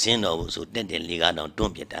 Masino was so dead and ligado on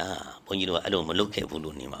Tompieta. When you know, I don't look at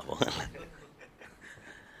Vulunima.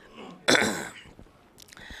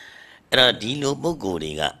 Era Dilo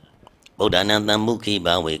Bogodiga. Bodananda Muki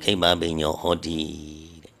Bawe came up in your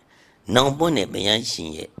hoti. No bonnet beyan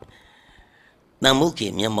yet.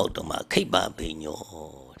 Namuki Miamotoma, Keba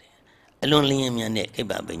Bino. A lonely Mianet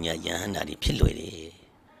Keba Benya Yana di Pillory.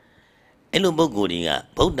 Elo Bogodiga,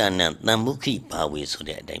 Bodanan Namuki Bawe so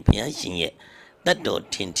that I beyan yet. That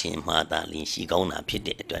dot tintin mother lin she gonna pit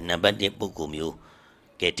it to another de Bogumu.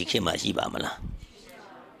 Get to Kima Shibamala.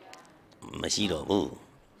 Masido, oh,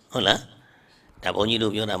 hola.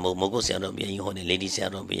 Tabonido Biona Mogo Sado being on the lady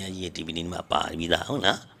Sado being yet in my pa with a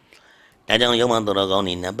hola. Tajan Yoman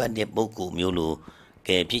Doragoni, number de Boku Mulu,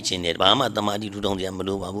 ke pitching it, Bama Damadi to Don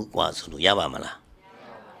Yamalu was to Yabamala.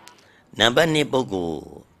 Number ne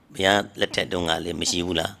Bogu, Bia Letadunga le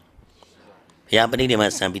Mishula. Yapani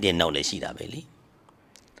must be the knowledge, belly.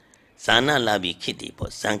 Sana labi kitty po,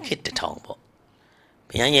 san kit the town po.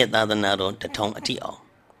 Pianya Dadanado, the town at all.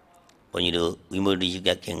 When you do, we will you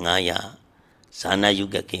get king aya, Sana you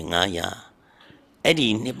get king aya.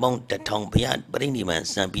 Eddie nippon the town piat, but any man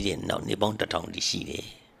san be no nippon the town the she.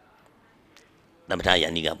 The Mataya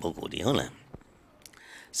niga poco di hola.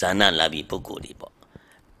 Sana labi poco di po.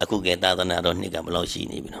 I could get Dadanado nigga below she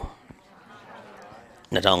nibino.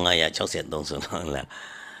 Natong aya choset don't so long la.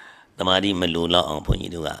 The Madi Melula on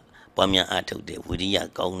Ponidua. Pamia ato de Wudia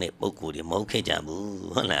Gone Boku de Moke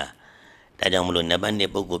Jabu, Hola. Tadamulu Nabane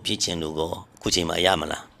Boku Pitchin Lugo, Kuchima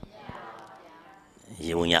Yamala.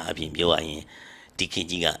 Yunya Abim Yoai,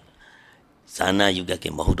 Dikijiga. Sana Yugaki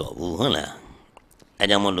Mohudo, Hola.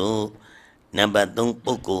 Adamulu Namba Dong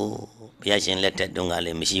Boku, Piashin letter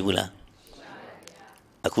Dongale Mishibula.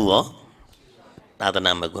 Akuo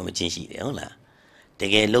Tatanama Gomichin, Hola.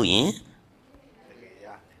 Take a low in.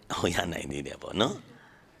 Oh, yeah, I need it, no?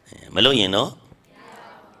 Maloy, no?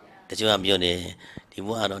 As you have your the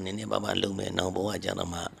water on any Baba Lume, no boa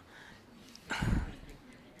janama.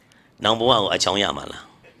 No boa a chonyamala.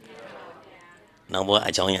 No boa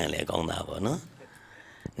a chonya leg on that, no?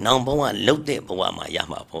 No boa looked at boa my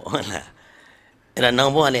yama. And a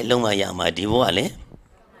no boa let Luma yama divoale.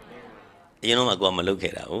 You know, I go and look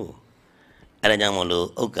at that. Oh, and a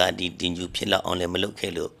yamalo, oh God, did you pill on the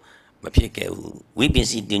malokelo? Mapike, we been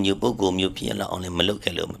sitting you bogo, you piela on a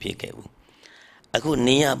malokelo, mapike. I could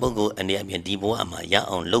near bogo and the Abian Dibo ama ya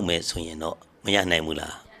on Lome, so you know, Maya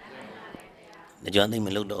Namula. The Johnny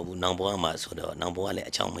Melodo, Namboama, so the Namboale,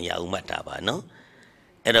 Chamaya Umataba, no?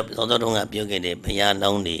 And up the Donga Pioge, Paya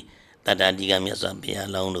Lonely, that I digamia Pia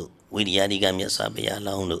Londo, with Yadigamia Pia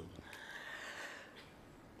Londo.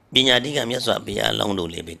 Binyadiga Miasa Pia Londo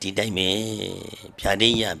Lebeti Dime,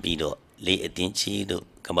 Piadia Bido, Lay a Tinchi do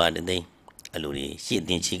Kabada Aluri, she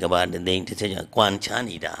Tinchi Kabada Day to say a Quan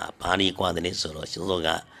Chanida, Pari Quadrisolo,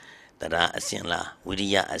 Shoga, Tara Asianla,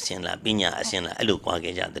 Widia Asianla, Binya Asianla, Alu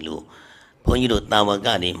Quagaja the Lu, Ponido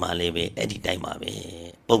Tawagadi Malebe, Eddie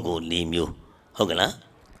Daimabe, Bogo Limu, Hogala,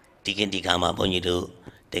 Tikin Dikama Ponido,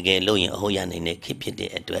 the gay low in Hoyan in a keep it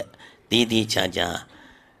at Didi Chaja.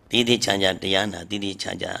 Didi Chanja Diana, Didi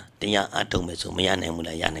Chanja, Dia Atomeso, Mayana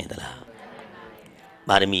Mula Yanedala.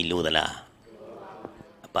 Barami Ludala.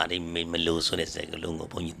 Bari Melu, so let's say a lungo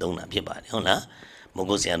pony dona pipa, hola,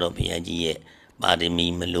 Mogosiano Piagie,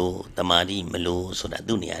 Barimi Melu, Tamari Melu, so that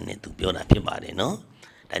Dunia to Piona Pibade, no?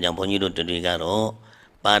 Tajamponio to Rigaro,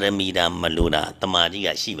 Baramida Maluda,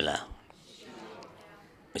 Tamaria Shibla.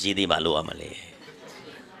 Machidi Balua Malay.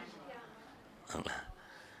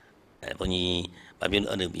 Pony. Babin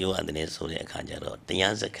other view and the nest so the Kajaro, the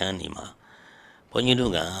Yanza Kanima.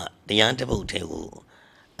 Ponyuga, the Yantabo Tegu,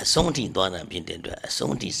 a sonti dwana painted, a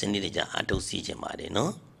sonti senidja ato siege made,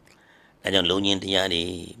 no? I don't lonian the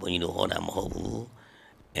yadi, when you do hold am hobu,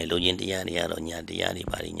 a lonian the yadi, aronia the yadi,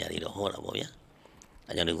 parinyari the horror,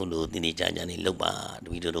 I don't go to the Jajani Luba,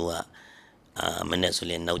 Vidua,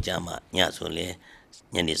 Manesulian no jama, Yasule,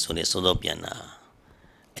 Yanisule Sodopiana.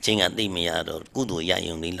 Ching at the Miado, Gudu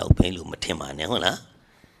Yayuni Low Pelu Matima, Nehola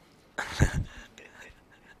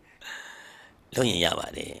Loya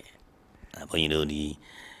Yabade. When you do the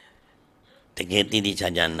get the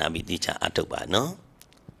Chajan Nabi Dicha Atoba, no?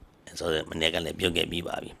 And so the Manega let you get me,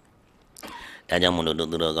 Babi. Tajamuno do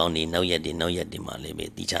Goni, no yet the Malebe,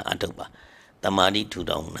 Dicha Atoba. Tamadi to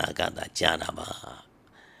Dong Nagata Janaba.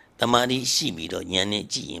 Tamadi Shibido, Yane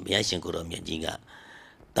G, Biashinkuro Yajiga.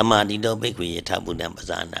 Tamadi do Bequi Tabudam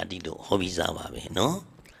Bazana Dido, Hobizawa, no?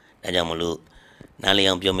 Najamulu,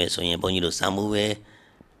 Naliam Piomeso, Bonido Samue,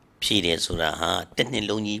 Pide Suraha,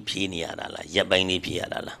 Teniloni Piniadala, Yabani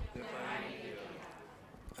Piadala.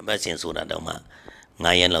 A Basin Sura Doma,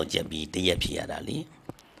 Nayan Lo Jabi, Tia Piadali.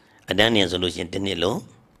 A Daniel solution Tenilo,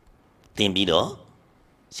 Timbido,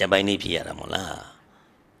 Yabani Piadamola.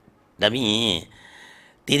 Dabi,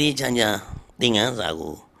 Tiri Chanja,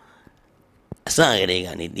 Dingazago. Saga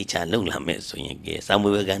ni cha long la me so yin ke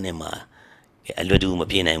samuel ga ne ma ke a lwet du ma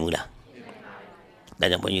pin nai mu la da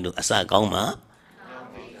jang bon yin du asa kaung ma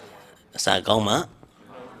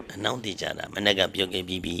anong ti cha da manak ga pyo ke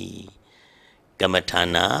bi bi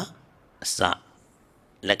kamathana asa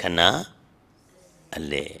lakhana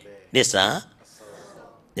ale nissa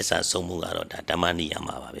song mu ga ro da dhamma ni ya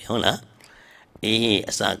ma ba beဟုတ်လား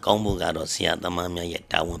asa kaung mu ga ro siya tama mya ye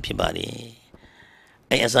tawon phit ba de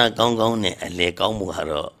Asa Gong and Lake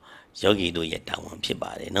Gomuharo, Yogi do yet down one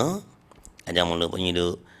pibare, no? Ajamolo when you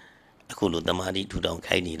do a kulu damadi to down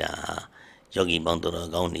kainida, Yogi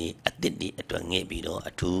Bondoro Goni, a diddy at one bido,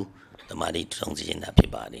 a two, the Madi to in that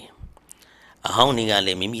pibare. A hounding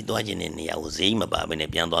ale mimi dodging in the Auzima Bab and a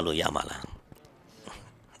Piandolo Yamala.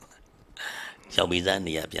 ရောက်ပြီးသား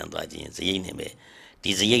နေရာပြန်သွားခြင်းစရိတ်နဲ့ပဲ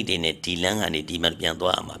ဒီစရိတ်တွေနဲ့ဒီလမ်းကနေဒီမှာပြန်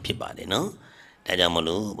သွားရမှာဖြစ်ပါတယ်နော်ဒါကြောင့်မ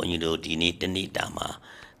လို့ဘုန်းကြီးတို့ဒီနေ့တနေ့တာမှာ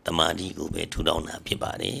တမာတိကိုပဲထူထောင်တာဖြစ်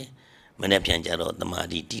ပါတယ်မနေ့ပြန်ကြတော့တမာ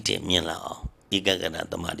တိတိတဲ့မြင်လာအောင်ဧကဂရ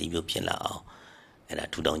တမာတိမျိုးဖြစ်လာအောင်အဲ့ဒါ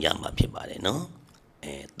ထူထောင်ကြမှာဖြစ်ပါတယ်နော်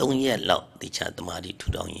3ရက်လောက်တခြားတမာတိထူ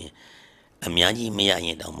ထောင်ရင်အများကြီးမရရ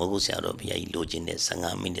င်တောင်မဟုတ်ဆရာတော်ဘုရားကြီးလိုချင်တဲ့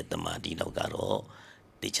15မိနစ်တမာတိလောက်ကတော့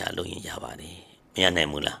တခြားလို့ရင်ရပါတယ်မရနိုင်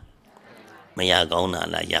ဘူးလားမရကောင်းတာ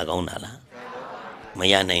လားရကောင်းတာလားမ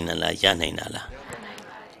ရနိုင်တာလားရနိုင်တာလား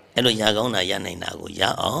အဲ့လိုရကောင်းတာရနိုင်တာကိုရ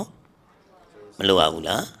အောင်မလိုရဘူး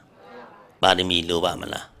လားပါရမီလိုပါမ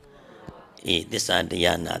လားသစ္စာတ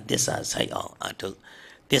ရားနာသစ္စာဆိုင်အောင်အထုတ်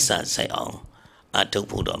သစ္စာဆိုင်အောင်အထုတ်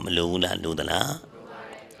ဖို့တော့မလိုဘူးလားလိုသလား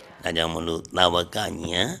ဒါကြောင့်မလို့သာဝကဉာ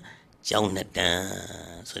ဏ်ကျောင်းနှစ်တန်း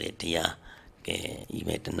ဆိုတဲ့တရားကဲဤ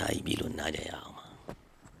မဲ့တဏှာကြီးပြီလို့နားကြရအောင်